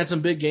Big Ten, had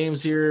some big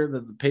games here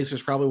that the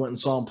Pacers probably went and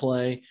saw him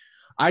play.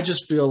 I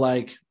just feel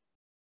like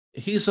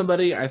he's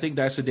somebody, I think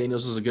Dyson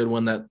Daniels is a good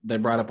one that they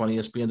brought up on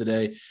ESPN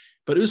today.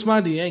 But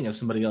Ousmane Dieng is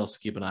somebody else to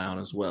keep an eye on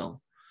as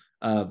well.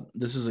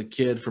 This is a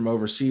kid from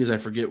overseas. I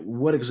forget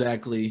where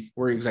exactly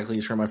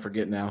he's from. I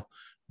forget now.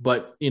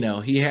 But,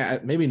 he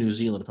had maybe New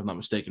Zealand, if I'm not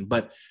mistaken.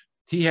 But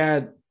he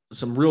had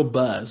some real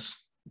buzz,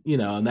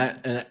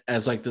 and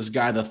as like this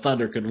guy the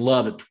Thunder could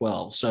love at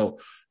 12. So,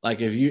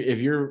 like, if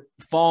you're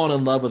falling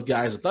in love with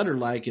guys the Thunder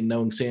like and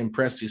knowing Sam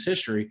Presti's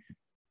history,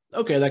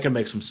 okay, that can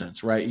make some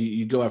sense, right?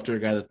 You go after a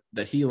guy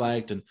that he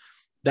liked, and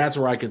that's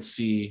where I could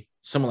see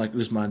someone like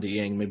Ousmane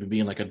Dieng maybe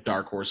being like a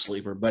dark horse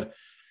sleeper. But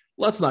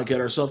let's not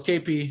get ourselves.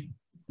 KP,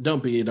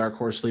 don't be a dark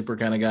horse sleeper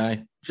kind of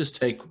guy. Just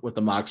take what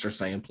the mocks are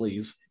saying,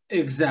 please.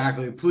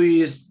 Exactly.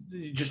 Please,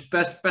 just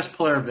best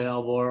player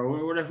available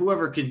or whatever,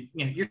 whoever could.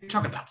 You're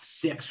talking about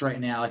 6 right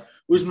now. Like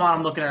Ousmane,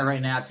 I'm looking at it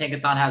right now.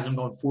 Tankathon has him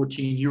going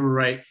 14. You were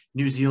right.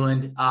 New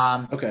Zealand.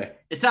 Okay.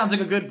 It sounds like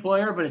a good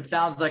player, but it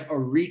sounds like a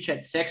reach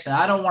at 6. And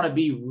I don't want to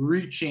be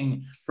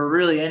reaching for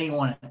really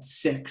anyone at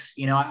 6.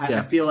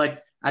 I feel like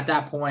at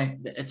that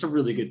point, it's a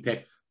really good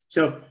pick.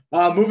 So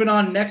moving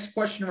on, next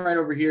question right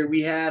over here.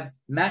 We have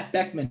Matt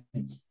Beckman.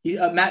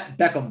 Matt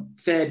Beckham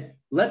said,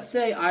 let's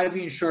say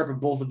Ivey and Sharp are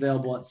both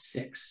available at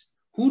 6.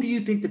 Who do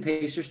you think the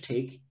Pacers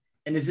take?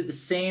 And is it the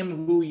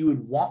same who you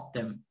would want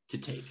them to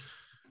take?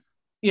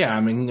 Yeah,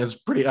 I mean, it's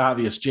pretty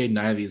obvious. Jaden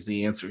Ivey is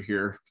the answer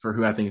here for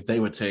who I think they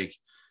would take.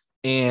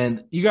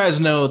 And you guys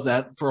know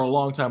that for a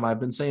long time I've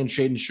been saying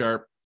Shaedon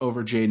Sharpe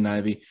over Jaden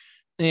Ivey.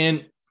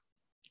 And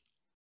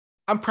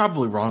I'm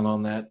probably wrong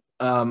on that.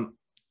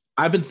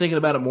 I've been thinking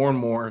about it more and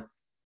more.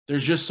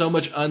 There's just so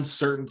much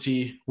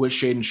uncertainty with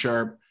Shaedon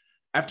Sharpe.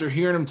 After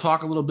hearing him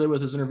talk a little bit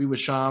with his interview with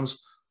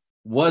Shams,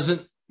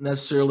 wasn't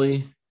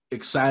necessarily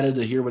excited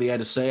to hear what he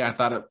had to say. I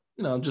thought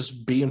it,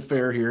 just being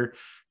fair here,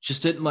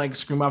 just didn't like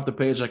scream off the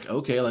page like,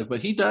 okay,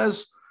 but he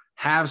does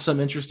have some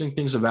interesting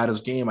things about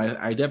his game.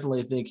 I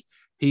definitely think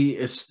he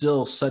is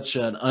still such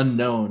an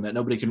unknown that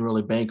nobody can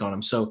really bank on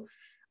him. So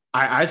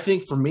I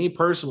think for me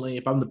personally,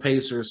 if I'm the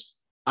Pacers,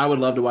 I would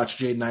love to watch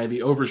Jaden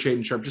Ivey over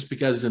Shaedon Sharpe just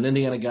because he's an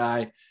Indiana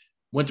guy,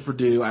 went to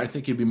Purdue. I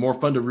think he'd be more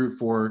fun to root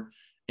for.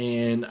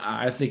 And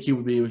I think he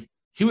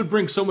would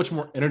bring so much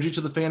more energy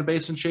to the fan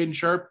base than Shaedon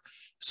Sharpe.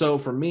 So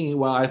for me,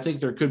 while I think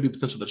there could be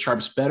potential that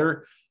Sharpe's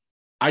better,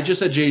 I just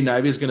said Jaden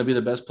Ivey is going to be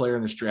the best player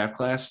in this draft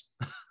class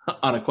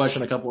on a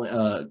question a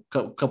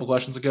couple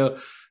questions ago.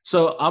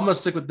 So I'm going to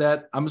stick with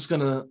that. I'm just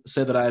going to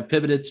say that I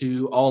pivoted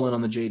to all in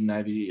on the Jaden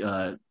Ivey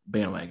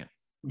bandwagon.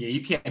 Yeah,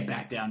 you can't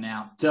back down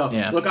now. So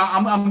yeah. Look,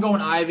 I'm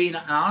going Ivy, and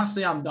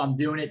honestly, I'm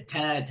doing it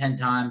 10 out of 10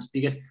 times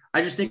because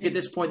I just think at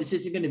this point this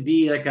isn't going to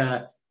be like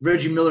a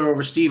Reggie Miller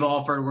over Steve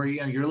Alford where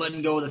you're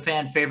letting go of the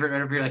fan favorite.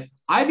 Whatever. You're like,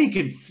 Ivy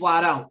can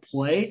flat out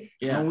play,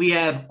 and we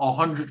have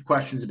 100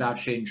 questions about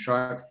Shaedon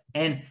Sharpe.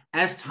 And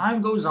as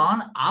time goes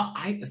on,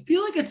 I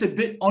feel like it's a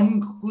bit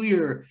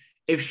unclear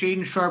if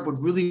Shaedon Sharpe would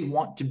really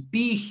want to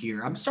be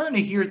here. I'm starting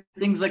to hear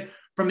things like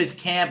from his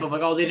camp of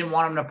like, oh, they didn't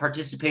want him to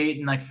participate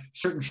in like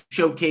certain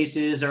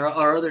showcases or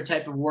other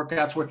type of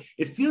workouts where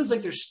it feels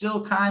like they're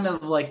still kind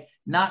of like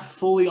not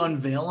fully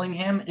unveiling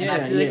him. And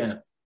I feel like,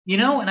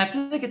 and I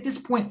feel like at this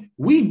point,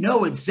 we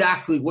know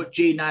exactly what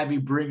Jaden Ivey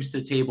brings to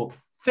the table.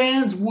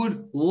 Fans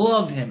would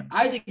love him.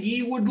 I think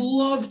he would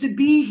love to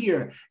be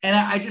here. And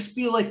I just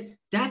feel like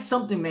that's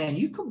something, man.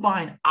 You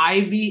combine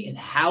Ivey and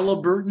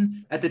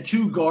Halliburton at the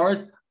 2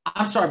 guards.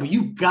 I'm sorry, but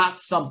you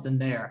got something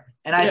there.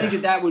 And I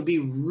think that would be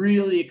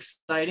really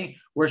exciting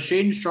where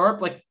Shaedon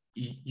Sharpe, like,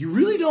 you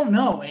really don't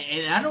know.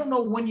 And I don't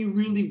know when you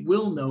really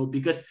will know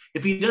because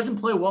if he doesn't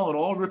play well at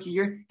all rookie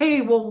year,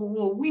 hey,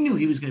 well, we knew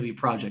he was going to be a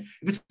project.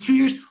 If it's 2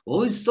 years,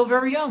 well, he's still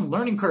very young.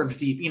 Learning curve's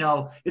deep.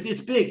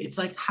 It's big. It's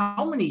like,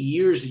 how many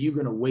years are you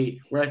going to wait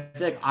where I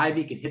feel like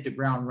Ivy can hit the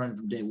ground running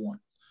from day one?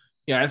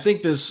 Yeah, I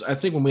think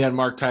when we had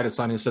Mark Titus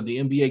on, he said the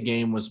NBA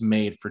game was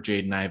made for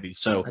Jaden Ivey.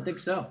 So I think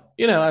so.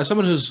 As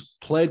someone who's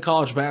played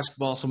college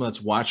basketball, someone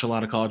that's watched a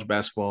lot of college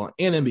basketball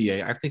and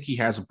NBA, I think he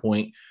has a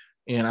point.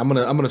 and I'm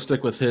gonna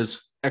stick with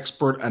his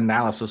expert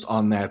analysis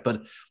on that.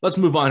 But let's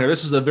move on here.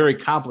 This is a very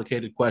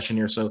complicated question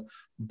here, so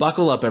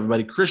buckle up,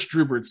 everybody. Chris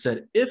Drubert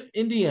said, if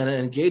Indiana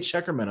engaged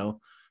Sacramento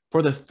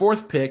for the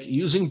 4th pick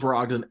using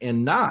Brogdon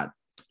and not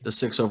the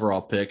 6th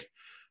overall pick,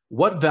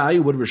 what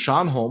value would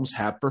Richaun Holmes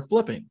have for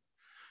flipping?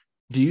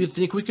 Do you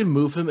think we can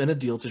move him in a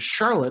deal to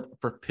Charlotte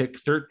for pick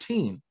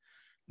 13?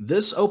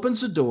 This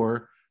opens the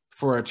door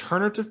for a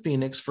Turner to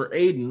Phoenix for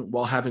Aiden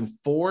while having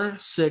 4,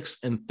 6,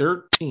 and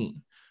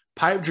 13.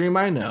 Pipe dream,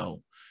 I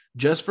know.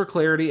 Just for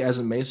clarity, as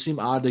it may seem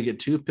odd to get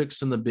 2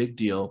 picks in the big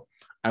deal,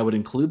 I would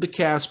include the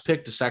Cavs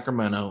pick to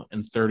Sacramento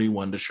and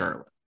 31 to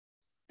Charlotte.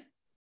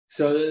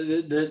 So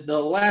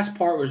the last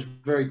part was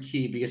very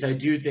key because I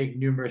do think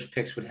numerous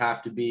picks would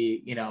have to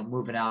be,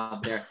 moving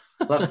out there.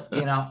 Look,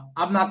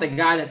 I'm not the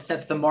guy that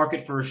sets the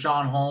market for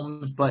Richaun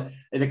Holmes, but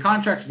the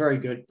contract's very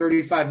good.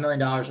 $35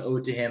 million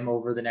owed to him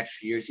over the next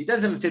few years. He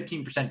does have a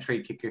 15%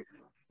 trade kicker.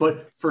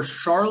 But for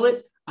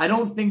Charlotte, I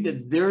don't think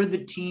that they're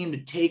the team to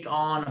take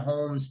on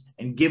Holmes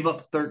and give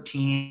up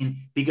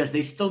 13 because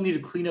they still need to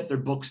clean up their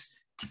books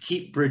to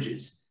keep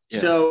Bridges. Yeah.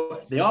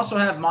 So they also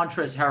have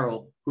Montrezl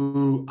Harrell,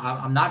 who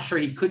I'm not sure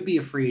he could be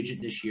a free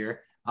agent this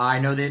year. I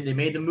know they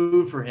made the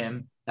move for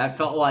him. That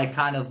felt like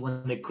kind of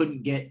when they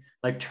couldn't get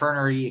like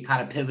Turner, he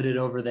kind of pivoted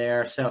over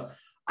there. So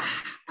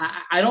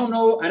I don't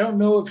know. I don't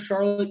know if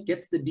Charlotte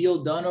gets the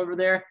deal done over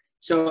there.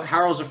 So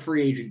Harrell's a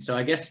free agent. So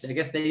I guess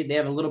they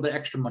have a little bit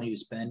extra money to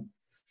spend.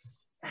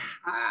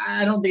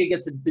 I don't think it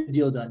gets the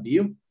deal done. Do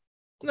you?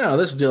 No,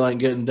 this deal ain't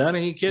getting done. Are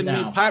you kidding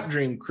me? Pipe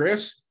dream,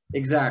 Chris.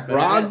 Exactly.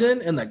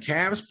 Brogdon and the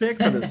Cavs pick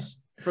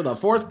for the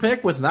 4th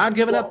pick with not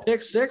giving up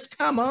pick 6.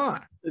 Come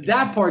on.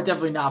 That part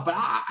definitely not. But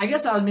I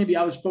guess I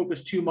was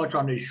focused too much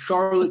on the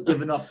Charlotte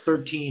giving up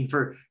 13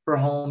 for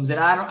Holmes, and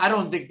I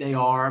don't think they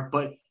are.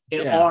 But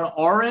on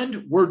our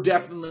end, we're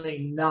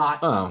definitely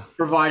not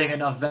providing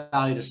enough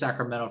value to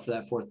Sacramento for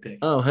that 4th pick.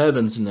 Oh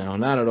heavens, no,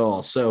 not at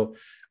all. So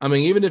I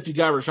mean, even if you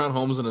got Richaun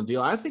Holmes in a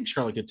deal, I think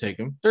Charlotte could take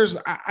him.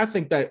 I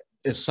think that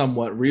is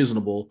somewhat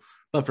reasonable.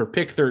 But for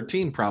pick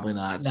 13, probably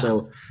not. No.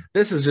 So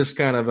this is just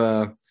kind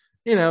of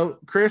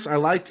Chris, I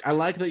like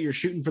that you're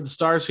shooting for the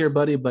stars here,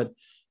 buddy, but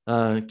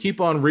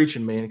keep on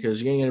reaching, man,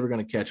 because you ain't ever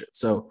going to catch it.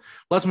 So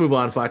let's move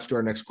on, Foch, to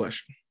our next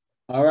question.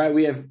 All right,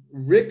 we have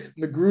Rick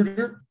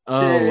Magruder.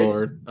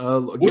 Lord.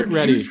 Get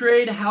ready. Would you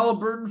trade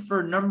Halliburton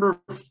for number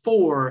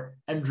 4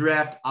 and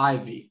draft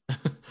Ivy?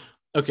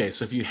 Okay,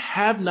 so if you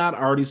have not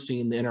already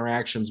seen the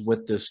interactions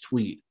with this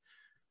tweet,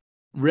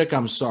 Rick,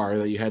 I'm sorry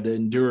that you had to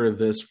endure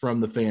this from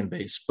the fan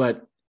base,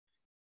 but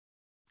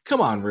come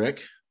on,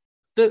 Rick.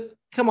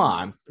 Come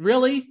on.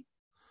 Really?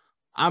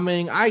 I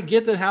mean, I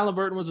get that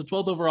Halliburton was a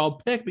 12th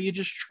overall pick, but you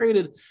just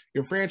traded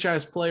your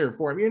franchise player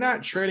for him. You're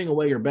not trading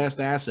away your best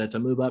asset to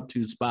move up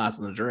 2 spots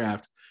in the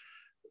draft.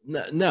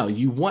 No,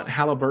 you want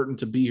Halliburton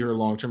to be here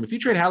long term. If you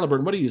trade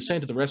Halliburton, what are you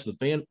saying to the rest of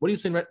the fan? What are you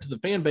saying to the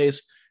fan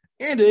base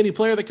and to any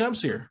player that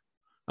comes here?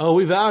 Oh,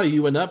 we value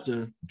you enough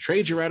to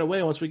trade you right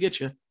away once we get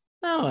you.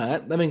 No,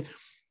 I mean,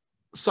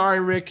 sorry,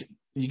 Rick,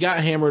 you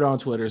got hammered on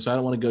Twitter, so I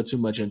don't want to go too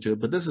much into it,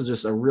 but this is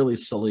just a really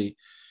silly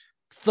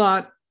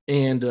thought,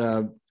 and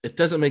it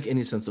doesn't make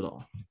any sense at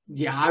all.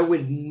 Yeah, I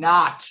would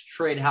not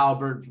trade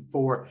Halliburton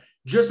for,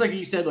 just like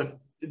you said, look,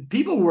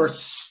 people were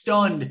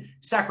stunned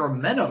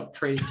Sacramento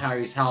traded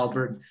Tyrese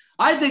Halliburton.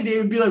 I think they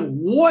would be like,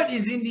 what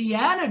is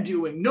Indiana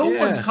doing? No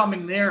one's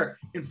coming there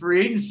in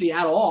free agency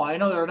at all. I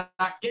know they're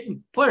not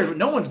getting players, but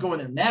no one's going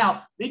there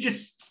now. They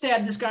just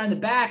stabbed this guy in the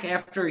back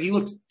after he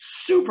looked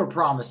super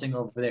promising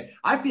over there.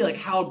 I feel like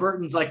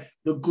Halliburton's like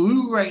the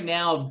glue right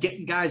now of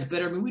getting guys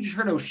better. I mean, we just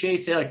heard O'Shea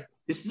say, like,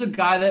 this is a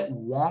guy that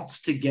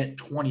wants to get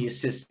 20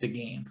 assists a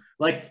game.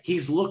 Like,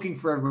 he's looking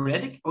for everybody. I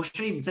think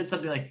O'Shea even said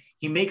something like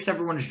he makes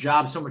everyone's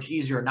job so much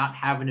easier not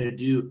having to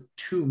do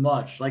too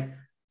much. Like,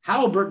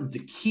 Halliburton's the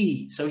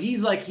key. So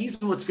he's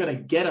what's going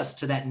to get us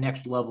to that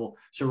next level.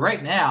 So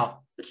right now,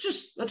 let's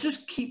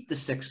just keep the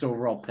 6th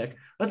overall pick.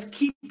 Let's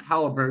keep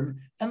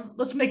Halliburton and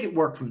let's make it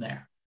work from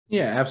there.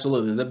 Yeah,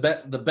 absolutely.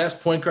 The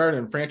best point guard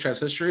in franchise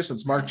history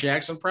since Mark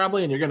Jackson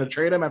probably, and you're going to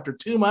trade him after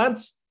 2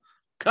 months?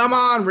 Come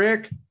on,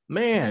 Rick.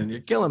 Man,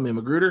 you're killing me,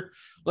 Magruder.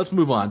 Let's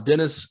move on.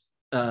 Dennis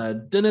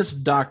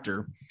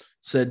Doctor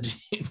said,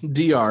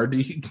 DR, do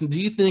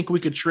you think we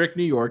could trick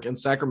New York and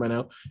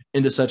Sacramento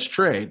into such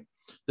trade?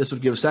 This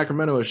would give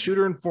Sacramento a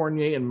shooter in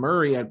Fournier and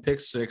Murray at pick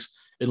 6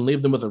 and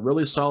leave them with a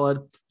really solid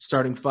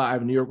starting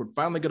 5. New York would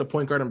finally get a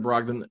point guard in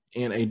Brogdon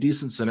and a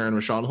decent center in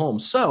Richaun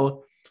Holmes.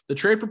 So the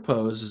trade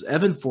proposed is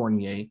Evan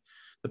Fournier,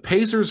 the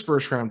Pacers'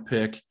 first-round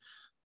pick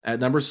at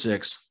number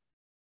 6,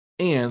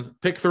 and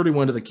pick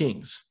 31 to the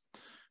Kings.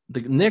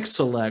 The Knicks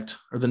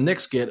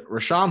get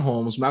Richaun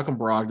Holmes, Malcolm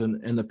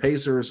Brogdon, and the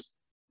Pacers'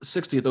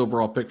 60th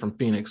overall pick from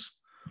Phoenix.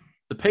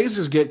 The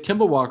Pacers get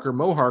Kemba Walker,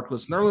 Mo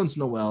Harkless, Nerlens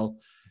Noel,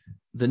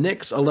 the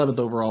Knicks' 11th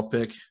overall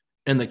pick,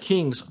 and the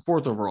Kings'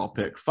 4th overall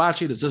pick.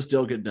 Facci, does this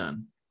deal get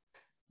done?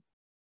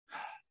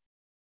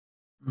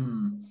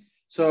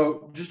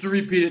 So just to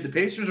repeat it, the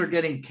Pacers are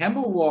getting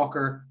Kemba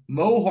Walker,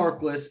 Mo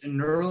Harkless, and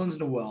Nerlens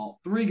Noel,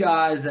 3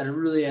 guys that I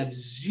really have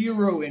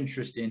zero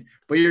interest in.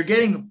 But you're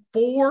getting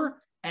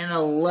 4 and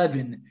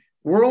 11.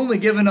 We're only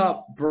giving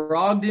up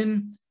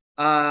Brogdon,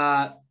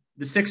 the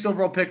 6th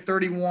overall pick,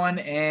 31,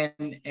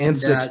 and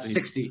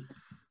 60.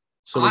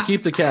 So we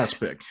keep the Cavs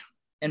pick.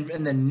 And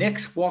the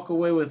Knicks walk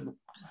away with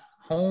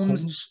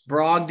Holmes,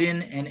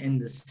 Brogdon, and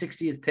the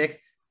 60th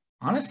pick.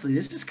 Honestly,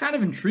 this is kind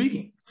of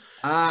intriguing.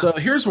 So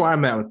here's where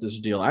I'm at with this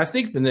deal. I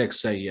think the Knicks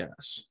say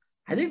yes.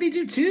 I think they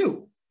do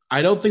too.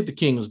 I don't think the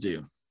Kings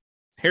do.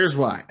 Here's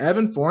why.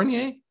 Evan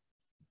Fournier.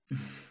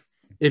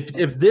 If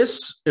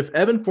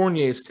Evan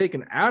Fournier is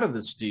taken out of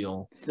this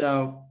deal,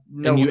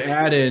 and you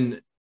add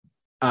in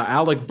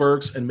Alec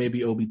Burks and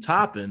maybe Obi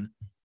Toppin.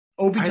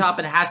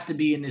 Toppin has to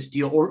be in this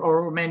deal,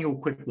 or Emmanuel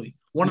Quickly.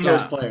 One of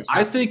those players.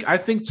 I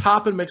think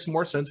Toppin makes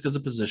more sense because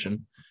of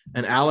position.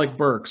 And Alec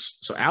Burks.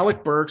 So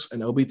Alec Burks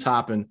and Obi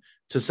Toppin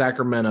to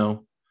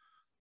Sacramento,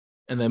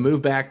 and they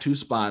move back 2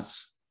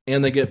 spots,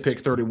 and they get pick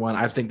 31.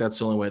 I think that's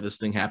the only way this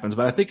thing happens.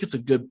 But I think it's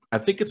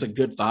a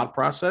good thought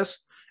process,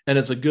 and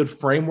it's a good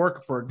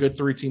framework for a good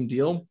 3-team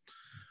deal.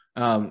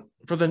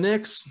 For the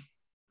Knicks,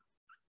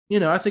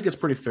 I think it's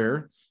pretty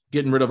fair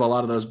getting rid of a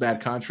lot of those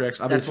bad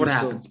contracts. Obviously,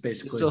 that's what happens,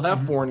 basically. Still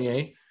have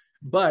Fournier,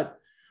 but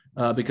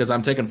because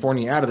I'm taking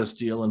Fournier out of this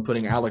deal and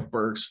putting Alec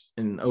Burks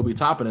and Obi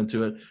Toppin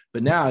into it.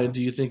 But now,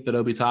 do you think that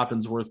Obi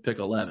Toppin's worth pick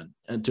 11?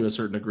 And to a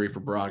certain degree for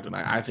Brogdon,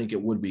 I think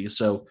it would be.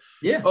 So,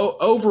 yeah.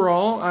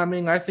 Overall,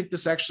 I think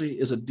this actually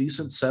is a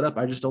decent setup.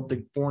 I just don't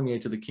think Fournier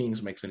to the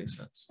Kings makes any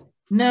sense.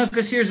 No,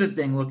 because here's the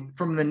thing. Look,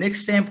 from the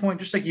Knicks standpoint,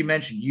 just like you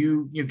mentioned,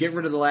 you get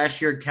rid of the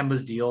last year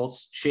Kemba's deal,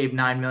 shave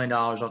 $9 million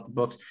off the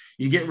books.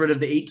 You get rid of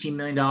the $18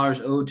 million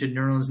owed to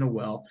Nerlens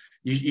Noel.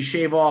 You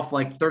shave off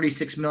like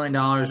 $36 million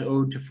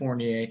owed to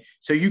Fournier.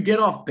 So you get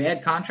off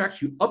bad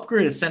contracts. You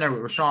upgrade a center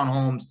with Rashawn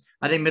Holmes.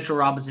 I think Mitchell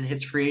Robinson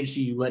hits free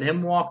agency. You let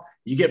him walk.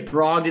 You get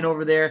Brogdon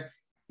over there.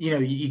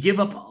 You give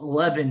up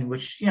 11,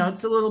 which,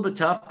 it's a little bit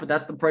tough, but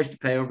that's the price to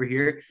pay over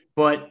here.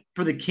 But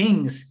for the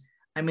Kings,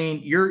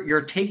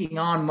 you're taking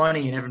on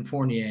money in Evan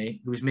Fournier,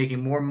 who's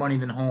making more money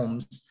than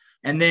Holmes,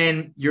 and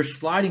then you're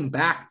sliding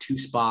back 2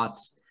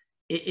 spots.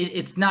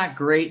 It's not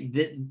great.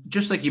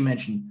 Just like you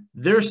mentioned,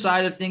 their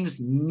side of things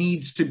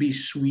needs to be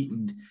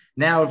sweetened.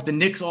 Now, if the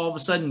Knicks all of a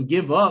sudden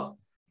give up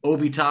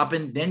Obi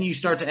Toppin, then you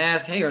start to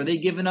ask, hey, are they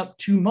giving up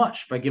too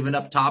much by giving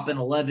up Toppin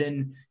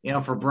 11,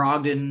 for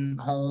Brogdon,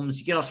 Holmes?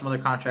 You get off some other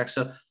contracts.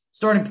 So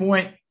starting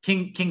point,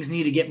 Kings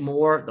need to get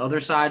more. The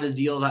other side of the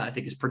deal, I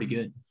think, is pretty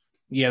good.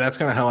 Yeah, that's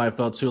kind of how I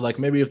felt too. Like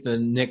maybe if the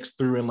Knicks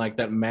threw in like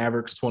that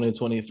Mavericks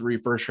 2023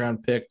 first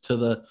round pick to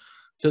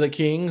the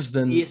Kings,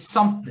 then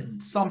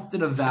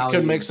something of value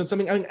could make sense.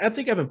 I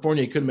think Evan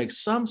Fournier could make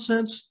some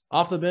sense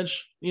off the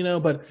bench,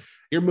 but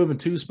you're moving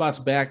 2 spots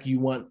back. You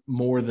want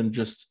more than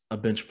just a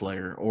bench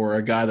player or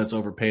a guy that's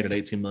overpaid at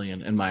 $18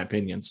 million, in my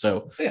opinion.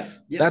 So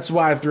that's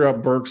why I threw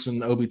up Burks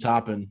and Obi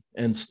Toppin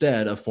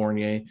instead of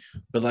Fournier.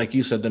 But like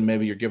you said, then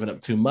maybe you're giving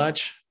up too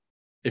much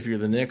if you're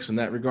the Knicks in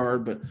that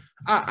regard. But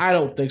I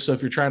don't think so.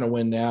 If you're trying to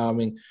win now,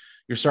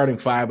 your starting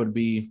 5 would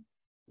be,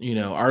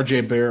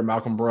 RJ Barrett,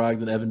 Malcolm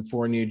Brogdon, Evan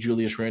Fournier,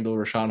 Julius Randle,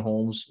 Rashawn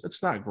Holmes.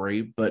 It's not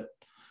great, but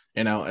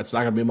it's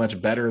not going to be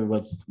much better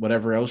with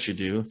whatever else you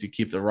do if you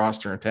keep the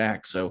roster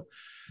intact. So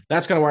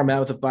that's kind of where I'm at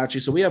with Apache.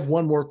 So we have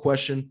one more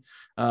question,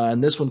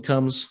 and this one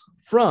comes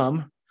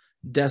from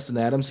Destin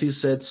Adams. He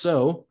said,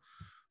 so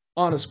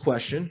honest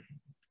question,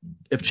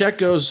 if Chet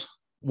goes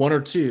 1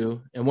 or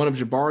 2 and one of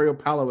Jabari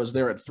Opalo is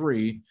there at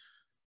 3,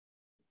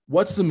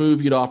 what's the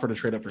move you'd offer to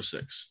trade up for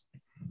 6?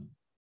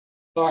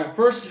 All right,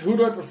 first, who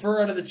do I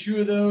prefer out of the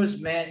 2 of those?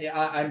 Man,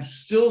 I'm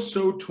still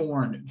so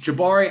torn.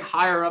 Jabari,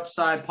 higher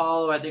upside.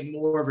 Paulo, I think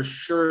more of a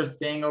sure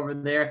thing over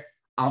there.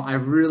 I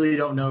really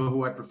don't know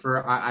who I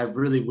prefer. I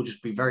really would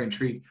just be very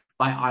intrigued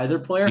by either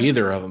player.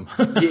 Either of them.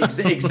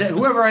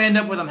 Whoever I end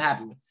up with, I'm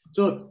happy with.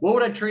 So what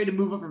would I trade to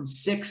move up from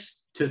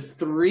 6 to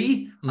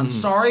 3? I'm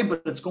sorry,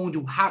 but it's going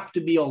to have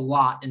to be a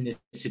lot in this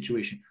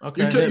situation.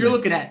 Okay, you're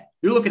looking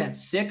at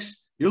 6.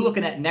 You're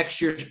looking at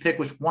next year's pick,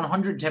 which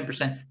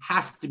 110%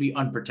 has to be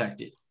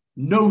unprotected.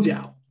 No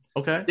doubt.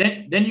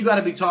 Okay. Then you got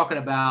to be talking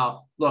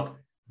about, look,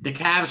 the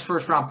Cavs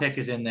first round pick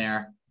is in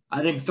there.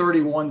 I think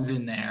 31's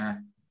in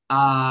there.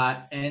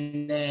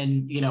 And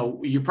then,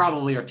 you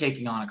probably are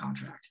taking on a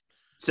contract.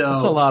 So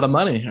that's a lot of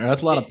money. Or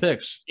that's a lot of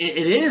picks.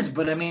 It is,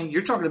 but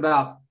you're talking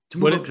about to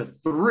move up to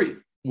 3.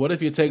 What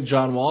if you take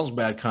John Wall's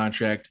bad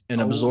contract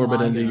and absorb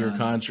it into your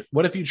contract?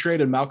 What if you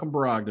traded Malcolm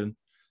Brogdon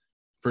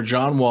for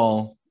John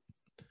Wall?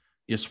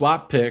 You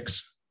swap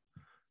picks,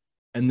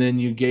 and then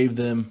you gave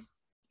them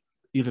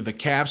either the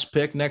Cavs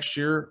pick next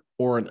year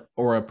or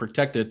a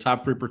protected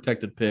top 3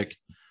 protected pick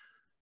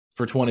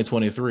for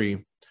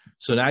 2023.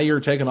 So now you're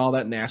taking all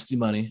that nasty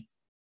money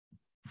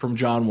from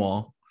John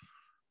Wall,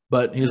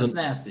 but it's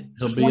nasty.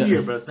 Just 1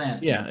 year, but it's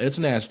nasty. Yeah, it's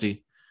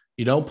nasty.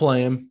 You don't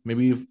play him.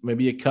 Maybe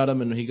you cut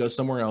him and he goes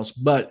somewhere else,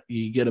 but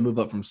you get a move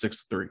up from 6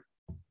 to 3.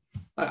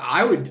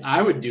 I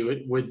would do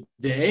it. Would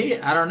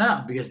they? I don't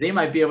know, because they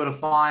might be able to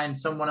find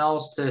someone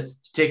else to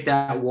take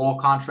that Wall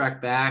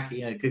contract back.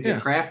 You know, it could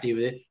get crafty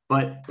with it.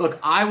 But look,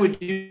 I would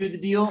do the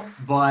deal,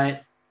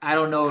 but I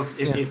don't know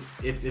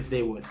if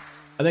they would.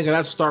 I think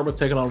that's start with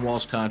taking on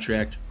Wall's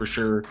contract for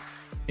sure.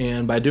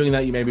 And by doing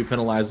that, you maybe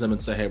penalize them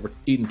and say, hey, we're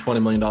eating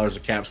 $20 million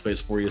of cap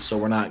space for you, so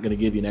we're not going to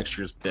give you next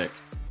year's pick.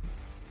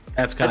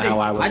 That's kind of how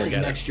I would look at it. I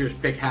think next year's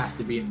pick has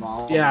to be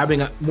involved. Yeah, I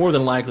mean, more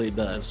than likely it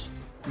does.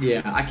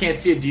 Yeah, I can't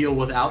see a deal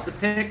without the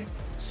pick.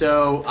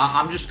 So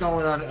I'm just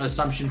going on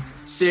assumption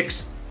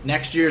 6,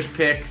 next year's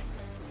pick,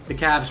 the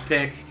Cavs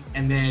pick,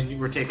 and then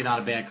we're taking out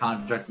a bad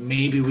contract.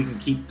 Maybe we can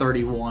keep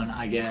 31,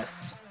 I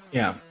guess.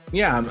 Yeah,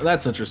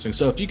 that's interesting.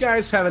 So if you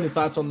guys have any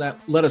thoughts on that,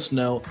 let us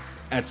know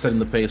at Setting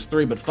the Pace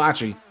 3. But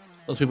Facci,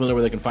 let people know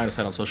where they can find us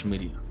on social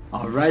media.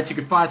 All right, so you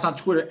can find us on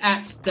Twitter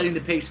at Setting the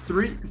Pace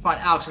 3. You can find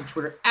Alex on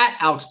Twitter at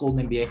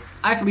AlexGoldenNBA.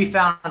 I can be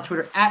found on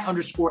Twitter at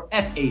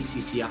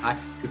 _FACCI.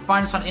 You can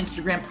find us on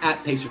Instagram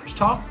at Pacers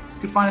Talk.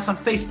 You can find us on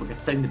Facebook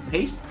at Setting the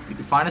Pace. You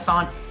can find us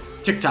on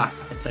TikTok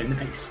at Setting the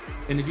Pace.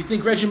 And if you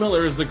think Reggie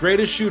Miller is the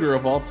greatest shooter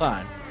of all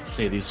time,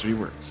 say these 3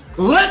 words.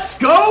 Let's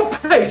go,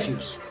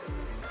 Pacers!